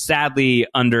 Sadly,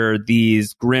 under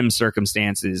these grim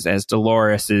circumstances, as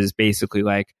Dolores is basically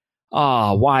like,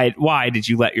 oh, why did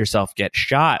you let yourself get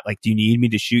shot? Like, do you need me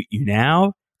to shoot you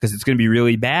now? Because it's going to be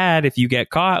really bad if you get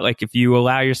caught. Like, if you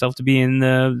allow yourself to be in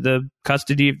the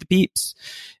custody of the peeps.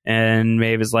 And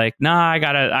Maeve is like, nah, I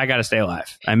gotta stay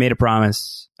alive. I made a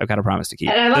promise. I've got a promise to keep.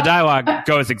 The dialogue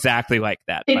goes exactly like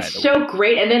that. It's so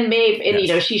great. And then Maeve,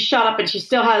 and she's shot up and she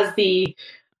still has the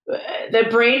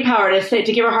brain power to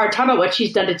give her a hard time about what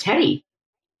she's done to Teddy.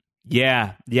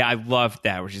 Yeah, I loved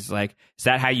that. Where she's like, "Is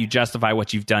that how you justify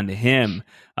what you've done to him?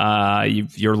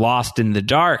 You're lost in the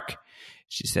dark."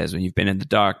 She says, "When you've been in the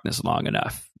darkness long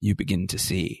enough, you begin to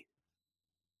see."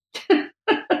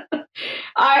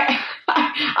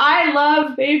 I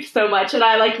love Maeve so much, and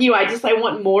I like you. I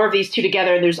want more of these two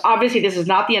together. And there's obviously this is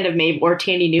not the end of Maeve or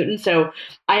Tandy Newton, so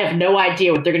I have no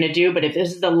idea what they're going to do. But if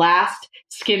this is the last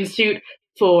skin suit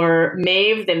for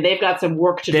Maeve, then they've got some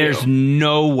work to do. There's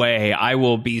no way. I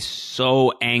will be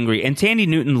so angry. And Tandy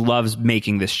Newton loves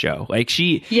making this show. Like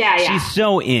she's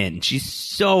so in. She's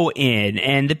so in.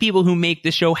 And the people who make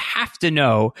the show have to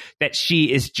know that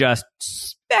she is just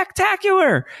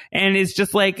spectacular and is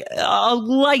just like a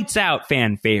lights out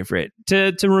fan favorite.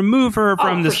 To remove her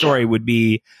from the story would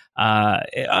be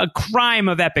a crime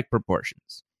of epic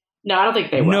proportions. No, I don't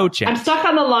think they will. No chance. I'm stuck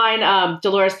on the line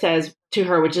Dolores says to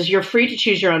her, which is, "You're free to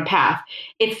choose your own path."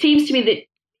 It seems to me that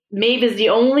Maeve is the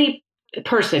only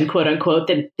person, quote unquote,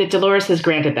 that Dolores has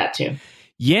granted that to.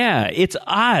 Yeah, it's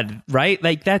odd, right?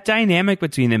 Like that dynamic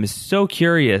between them is so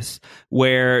curious,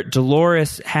 where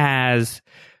Dolores has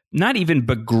not even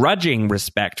begrudging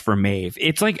respect for Maeve.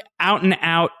 It's like out and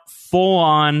out, full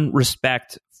on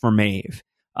respect for Maeve.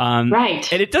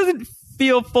 Right. And it doesn't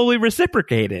feel fully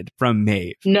reciprocated from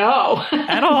Maeve. No.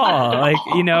 At all. Like,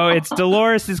 it's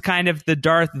Dolores is kind of the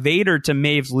Darth Vader to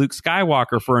Maeve's Luke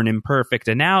Skywalker, for an imperfect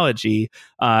analogy,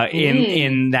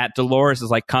 in that Dolores is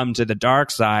like, come to the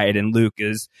dark side, and Luke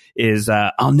is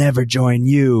I'll never join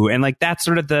you. And like, that's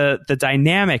sort of the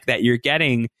dynamic that you're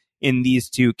getting in these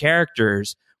two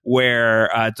characters,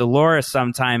 where Dolores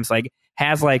sometimes like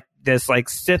has like this like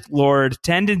Sith Lord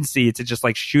tendency to just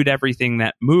like shoot everything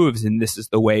that moves, and this is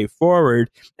the way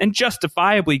forward, and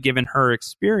justifiably given her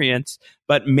experience.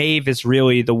 But Maeve is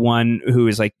really the one who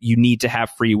is like, you need to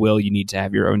have free will, you need to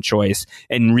have your own choice,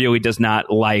 and really does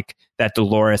not like that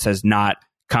Dolores has not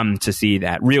come to see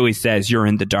that, really says you're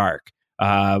in the dark,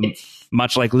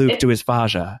 much like Luke to his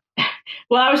Faja.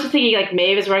 Well, I was just thinking like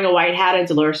Maeve is wearing a white hat and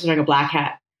Dolores is wearing a black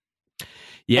hat.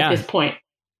 Yeah. At this point.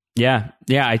 Yeah,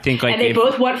 I think like... And they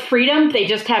both want freedom, they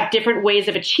just have different ways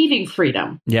of achieving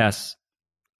freedom. Yes.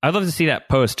 I'd love to see that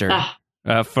poster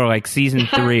for like season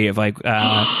 3 of like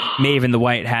Maeve in the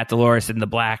white hat, Dolores in the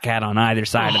black hat on either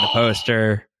side of the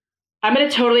poster. I'm going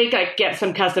to totally like get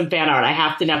some custom fan art. I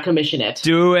have to now commission it.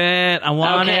 Do it. I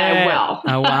want it. I will.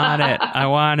 I want it. I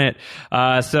want it.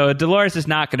 So Dolores is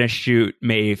not going to shoot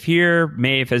Maeve here.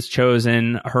 Maeve has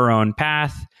chosen her own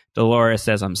path. Dolores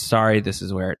says, I'm sorry, this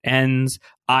is where it ends.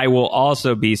 I will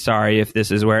also be sorry if this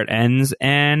is where it ends.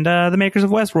 And the makers of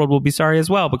Westworld will be sorry as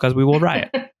well, because we will riot.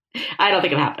 I don't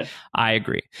think it'll happen. I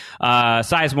agree.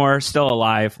 Sizemore, still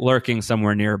alive, lurking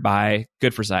somewhere nearby.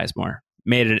 Good for Sizemore.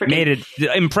 Made it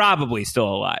improbably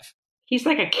still alive. He's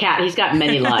like a cat. He's got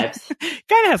many lives.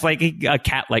 Kind of has like a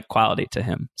cat-like quality to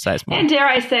him, Sizemore. And dare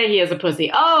I say he is a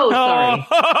pussy. Oh, sorry.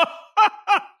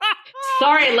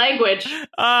 Sorry, language.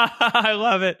 I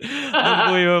love it.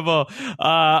 Unbelievable.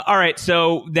 All right.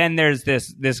 So then there's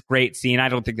this great scene. I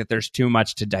don't think that there's too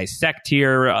much to dissect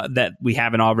here that we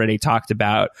haven't already talked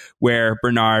about, where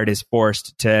Bernard is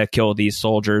forced to kill these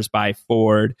soldiers by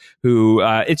Ford, who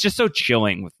it's just so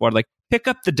chilling with Ford. Like, pick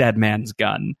up the dead man's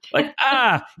gun. Like,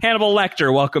 Hannibal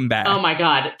Lecter, welcome back. Oh, my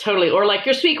God. Totally. Or like,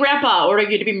 your sweet grandpa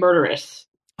ordering you to be murderous.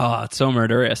 Oh, it's so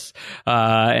murderous.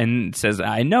 And says,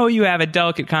 I know you have a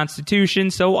delicate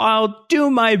constitution, so I'll do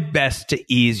my best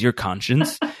to ease your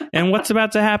conscience. And what's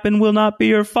about to happen will not be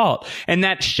your fault. And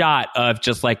that shot of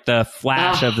just like the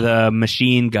flash of the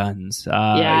machine guns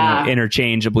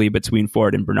interchangeably between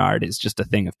Ford and Bernard is just a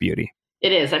thing of beauty.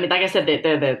 It is. I mean, like I said,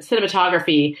 the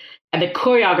cinematography and the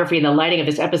choreography and the lighting of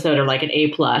this episode are like an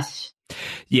A+.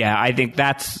 Yeah, I think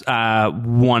that's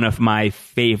one of my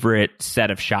favorite set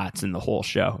of shots in the whole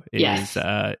show.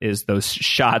 Is those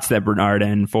shots that Bernard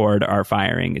and Ford are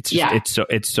firing. It's just,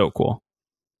 it's so cool.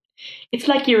 It's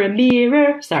like you're a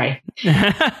mirror. Sorry.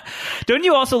 Don't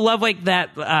you also love like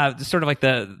that sort of like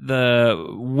the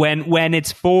when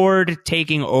it's Ford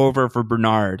taking over for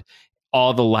Bernard,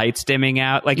 all the lights dimming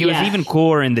out? Like, it was even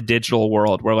cooler in the digital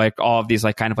world, where like all of these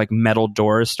like kind of like metal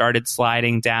doors started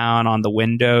sliding down on the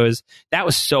windows. That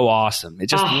was so awesome. It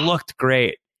just looked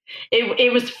great.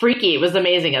 It was freaky. It was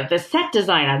amazing. The set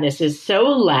design on this is so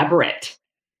elaborate.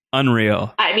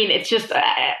 Unreal. I mean, it's just,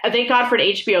 thank God for an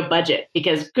HBO budget,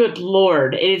 because good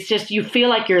Lord, it's just, you feel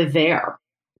like you're there.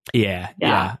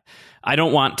 Yeah. I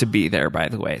don't want to be there, by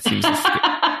the way. It seems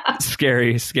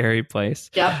scary place.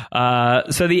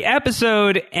 Yep. So the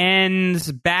episode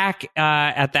ends back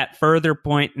at that further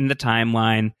point in the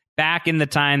timeline, back in the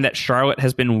time that Charlotte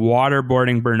has been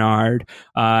waterboarding Bernard,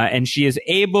 and she is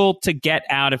able to get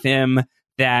out of him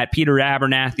that Peter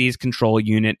Abernathy's control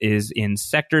unit is in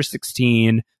Sector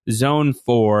 16, Zone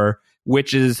 4,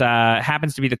 which is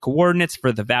happens to be the coordinates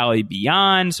for the Valley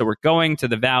Beyond. So we're going to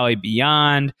the Valley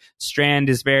Beyond. Strand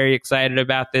is very excited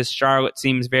about this. Charlotte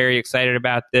seems very excited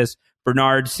about this.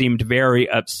 Bernard seemed very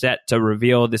upset to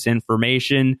reveal this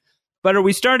information. But are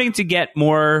we starting to get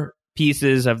more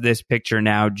pieces of this picture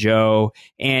now, Joe?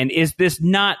 And is this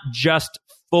not just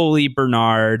fully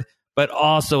Bernard, but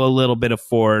also a little bit of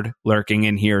Ford lurking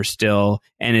in here still?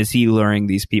 And is he luring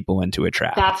these people into a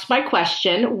trap? That's my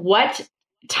question. What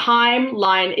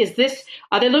timeline is this?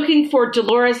 Are they looking for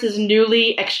Dolores's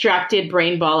newly extracted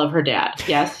brain ball of her dad?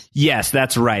 Yes,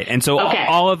 that's right. And so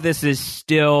all of this is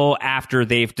still after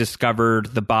they've discovered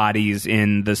the bodies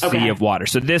in the sea of water.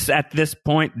 So at this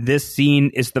point, this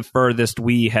scene is the furthest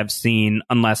we have seen,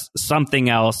 unless something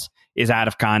else is out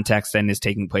of context and is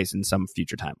taking place in some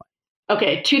future timeline.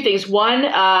 Okay, two things. One,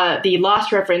 the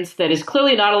Lost reference that is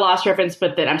clearly not a Lost reference,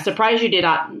 but that I'm surprised you did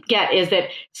not get, is that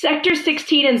Sector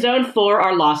 16 and Zone 4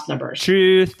 are Lost numbers.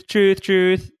 Truth.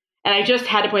 And I just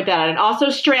had to point that out. And also,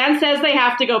 Strand says they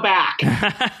have to go back.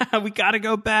 We got to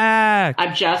go back.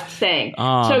 I'm just saying.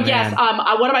 Oh, so, man. yes,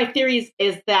 one of my theories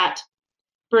is that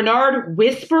Bernard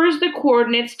whispers the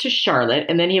coordinates to Charlotte,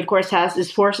 and then he, of course,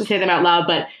 is forced to say them out loud.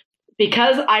 But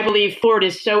because I believe Ford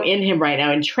is so in him right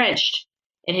now, entrenched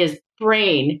in his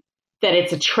brain, that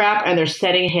it's a trap and they're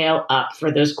setting Hale up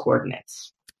for those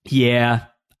coordinates. Yeah,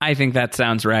 I think that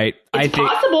sounds right. It's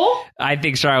possible. I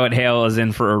think Charlotte Hale is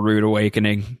in for a rude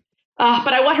awakening.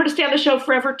 But I want her to stay on the show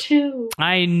forever, too.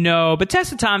 I know, but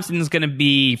Tessa Thompson's going to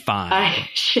be fine.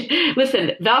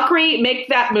 Listen, Valkyrie, make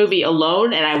that movie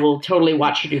alone, and I will totally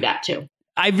watch her do that, too.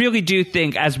 I really do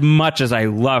think, as much as I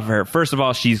love her, first of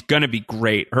all, she's going to be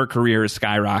great. Her career is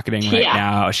skyrocketing right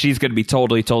now. She's going to be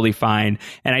totally, totally fine.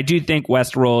 And I do think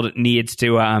Westworld needs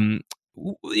to,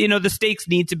 the stakes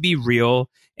need to be real.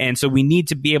 And so we need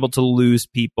to be able to lose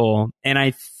people. And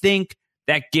I think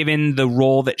that given the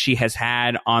role that she has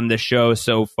had on the show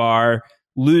so far,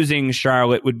 losing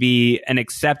Charlotte would be an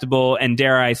acceptable and,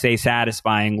 dare I say,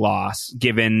 satisfying loss,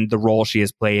 given the role she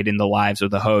has played in the lives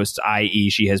of the hosts, i.e.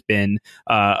 she has been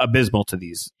abysmal to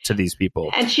these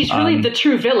people. And she's really the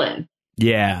true villain.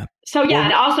 Yeah. So, yeah,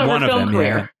 and also her film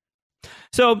career. Yeah.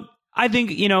 So I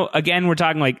think, again, we're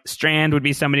talking like Strand would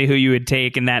be somebody who you would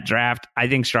take in that draft. I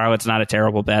think Charlotte's not a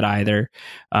terrible bet either.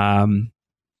 But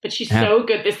she's so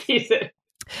good this season.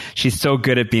 She's so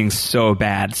good at being so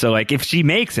bad. So, like, if she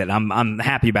makes it, I'm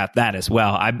happy about that as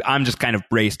well. I'm just kind of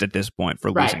braced at this point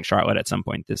for losing Charlotte at some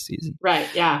point this season. Right,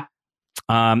 yeah.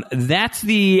 That's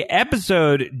the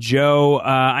episode, Joe.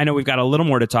 I know we've got a little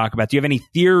more to talk about. Do you have any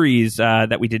theories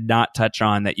that we did not touch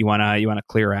on that you wanna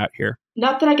clear out here?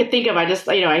 Not that I could think of. I just,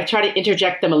 I try to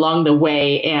interject them along the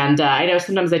way. And I know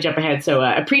sometimes I jump ahead. So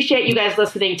I appreciate you guys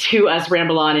listening to us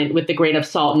ramble on and with the grain of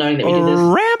salt, knowing that we do this.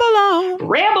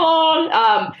 Ramble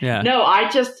on. No, I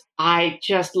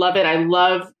just love it. I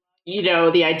love,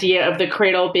 the idea of the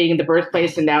cradle being the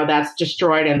birthplace, and now that's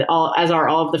destroyed, and as are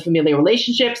all of the familiar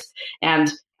relationships.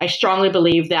 And I strongly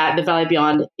believe that the Valley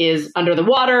Beyond is under the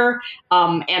water.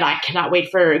 And I cannot wait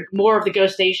for more of the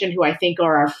Ghost Nation, who I think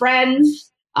are our friends.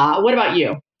 What about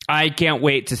you? I can't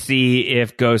wait to see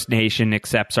if Ghost Nation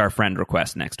accepts our friend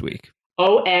request next week.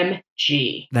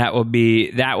 OMG. That will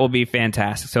be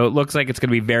fantastic. So it looks like it's going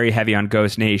to be very heavy on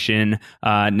Ghost Nation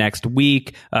next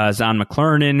week. Zahn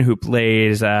McClernon, who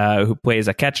plays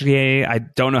Akechie. I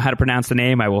don't know how to pronounce the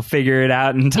name. I will figure it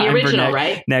out in time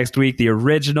next week. The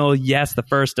original, yes, The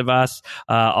First of Us.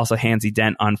 Also Hansi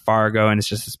Dent on Fargo, and it's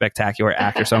just a spectacular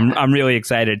actor. So I'm really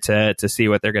excited to see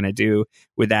what they're going to do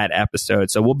with that episode.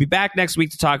 So we'll be back next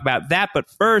week to talk about that. But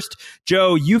first,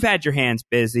 Joe, you've had your hands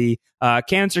busy.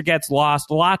 Cancer Gets Lost.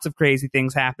 Lots of crazy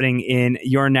things happening in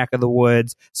your neck of the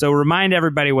woods. So remind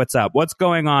everybody what's up. What's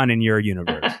going on in your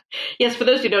universe? Yes, for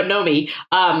those who don't know me,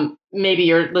 maybe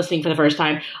you're listening for the first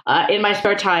time. In my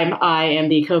spare time, I am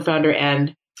the co-founder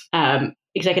and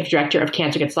executive director of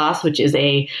Cancer Gets Lost, which is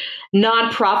a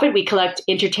nonprofit. We collect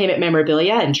entertainment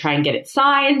memorabilia and try and get it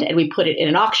signed, and we put it in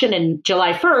an auction. And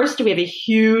July 1st, we have a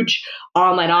huge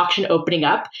online auction opening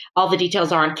up. All the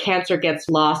details are on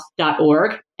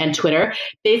cancergetslost.org and Twitter.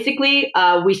 Basically,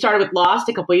 we started with Lost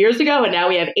a couple years ago, and now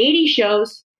we have 80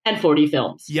 shows and 40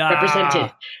 films represented.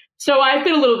 So I've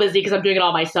been a little busy because I'm doing it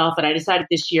all myself, and I decided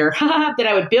this year that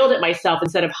I would build it myself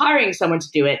instead of hiring someone to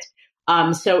do it.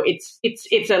 So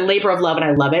it's a labor of love, and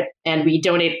I love it. And we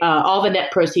donate all the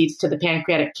net proceeds to the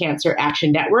Pancreatic Cancer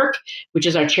Action Network, which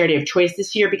is our charity of choice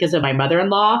this year because of my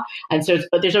mother-in-law. And so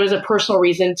there's always a personal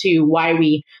reason to why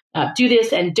we do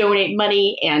this and donate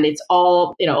money. And it's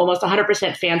all, almost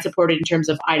 100% fan supported in terms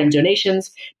of item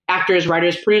donations, actors,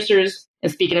 writers, producers.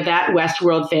 And speaking of that,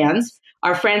 Westworld fans,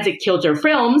 our friends at Kilter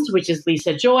Films, which is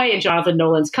Lisa Joy and Jonathan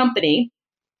Nolan's company.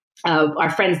 Our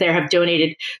friends there have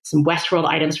donated some Westworld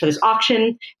items for this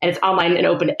auction, and it's online and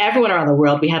open to everyone around the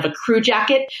world. We have a crew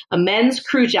jacket, a men's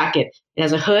crew jacket. It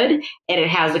has a hood, and it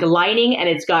has like a lining, and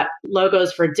it's got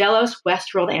logos for Delos,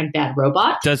 Westworld, and Bad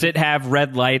Robot. Does it have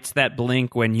red lights that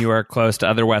blink when you are close to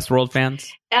other Westworld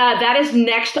fans? That is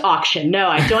next auction. No,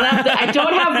 I don't have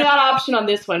that option on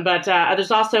this one, but there's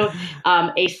also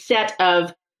a set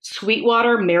of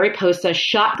Sweetwater Mariposa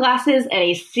shot glasses and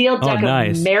a sealed deck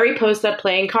of Mariposa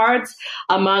playing cards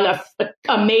among an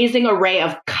amazing array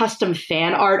of custom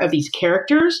fan art of these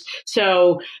characters.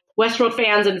 So Westworld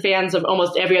fans and fans of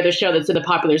almost every other show that's in the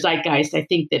popular zeitgeist, I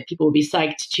think that people will be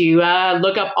psyched to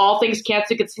look up all things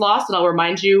Cancer Gets Lost, and I'll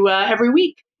remind you every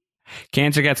week.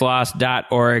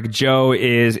 CancerGetsLost.org. Joe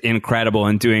is incredible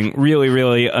and doing really,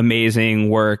 really amazing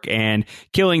work and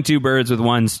killing two birds with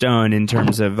one stone in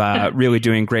terms of really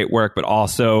doing great work, but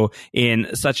also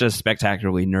in such a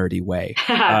spectacularly nerdy way.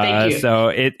 Thank you.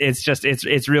 So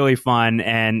it's really fun,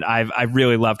 and I've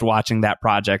really loved watching that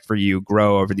project for you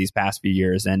grow over these past few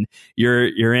years, and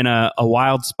you're in a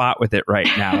wild spot with it right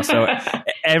now. So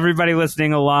everybody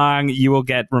listening along, you will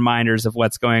get reminders of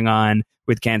what's going on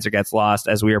with Cancer Gets Lost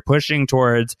as we are pushing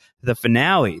towards the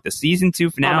finale. The season 2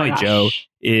 finale, Joe,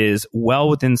 is well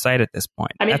within sight at this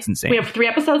point. I mean, that's insane. We have 3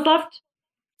 episodes left?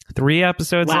 3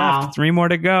 episodes left, 3 more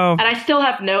to go. And I still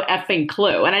have no effing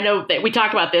clue. And I know that we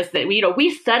talked about this, that we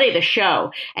study the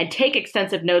show and take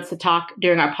extensive notes to talk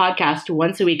during our podcast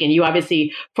once a week. And you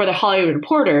obviously, for the Hollywood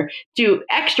Reporter, do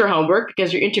extra homework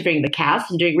because you're interviewing the cast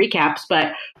and doing recaps.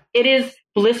 But it is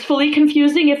blissfully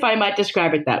confusing, if I might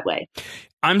describe it that way.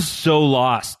 I'm so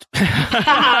lost.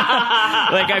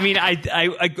 I mean,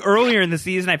 I earlier in the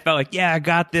season, I felt like, yeah, I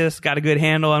got this, got a good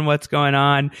handle on what's going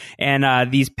on.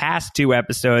 And these past 2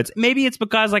 episodes, maybe it's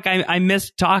because I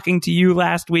missed talking to you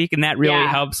last week, and that really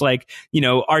helps,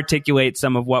 articulate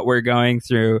some of what we're going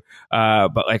through.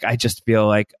 But I just feel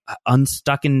like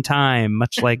unstuck in time,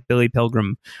 much like Billy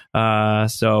Pilgrim.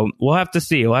 So we'll have to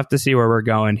see. We'll have to see where we're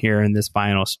going here in this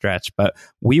final stretch. But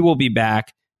we will be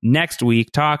back next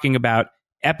week talking about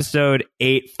Episode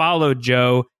 8. Follow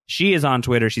Joe. She is on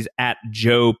Twitter. She's at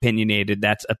Joe Opinionated.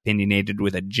 That's opinionated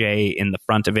with a J in the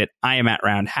front of it. I am at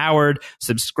Round Howard.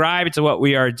 Subscribe to what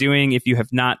we are doing if you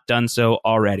have not done so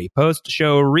already.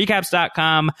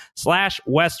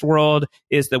 Postshowrecaps.com/Westworld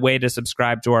is the way to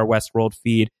subscribe to our Westworld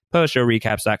feed.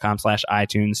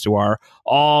 Postshowrecaps.com/iTunes to our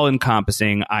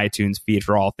all-encompassing iTunes feed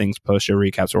for all things post-show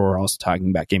recaps, where we're also talking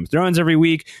about Game of Thrones every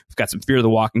week. We've got some Fear the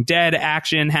Walking Dead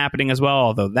action happening as well,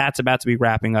 although that's about to be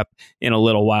wrapping up in a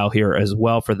little while here as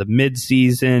well for the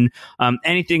mid-season.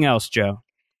 Anything else, Joe?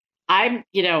 My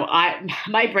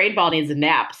brain ball needs a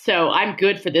nap, so I'm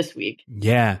good for this week.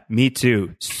 Yeah, me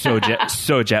too. So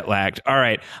jet lagged. All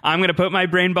right, I'm going to put my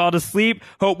brain ball to sleep.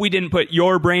 Hope we didn't put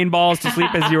your brain balls to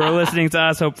sleep as you were listening to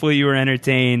us. Hopefully you were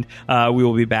entertained. We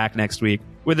will be back next week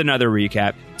with another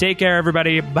recap. Take care,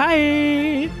 everybody.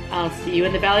 Bye. I'll see you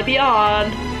in the Valley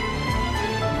Beyond.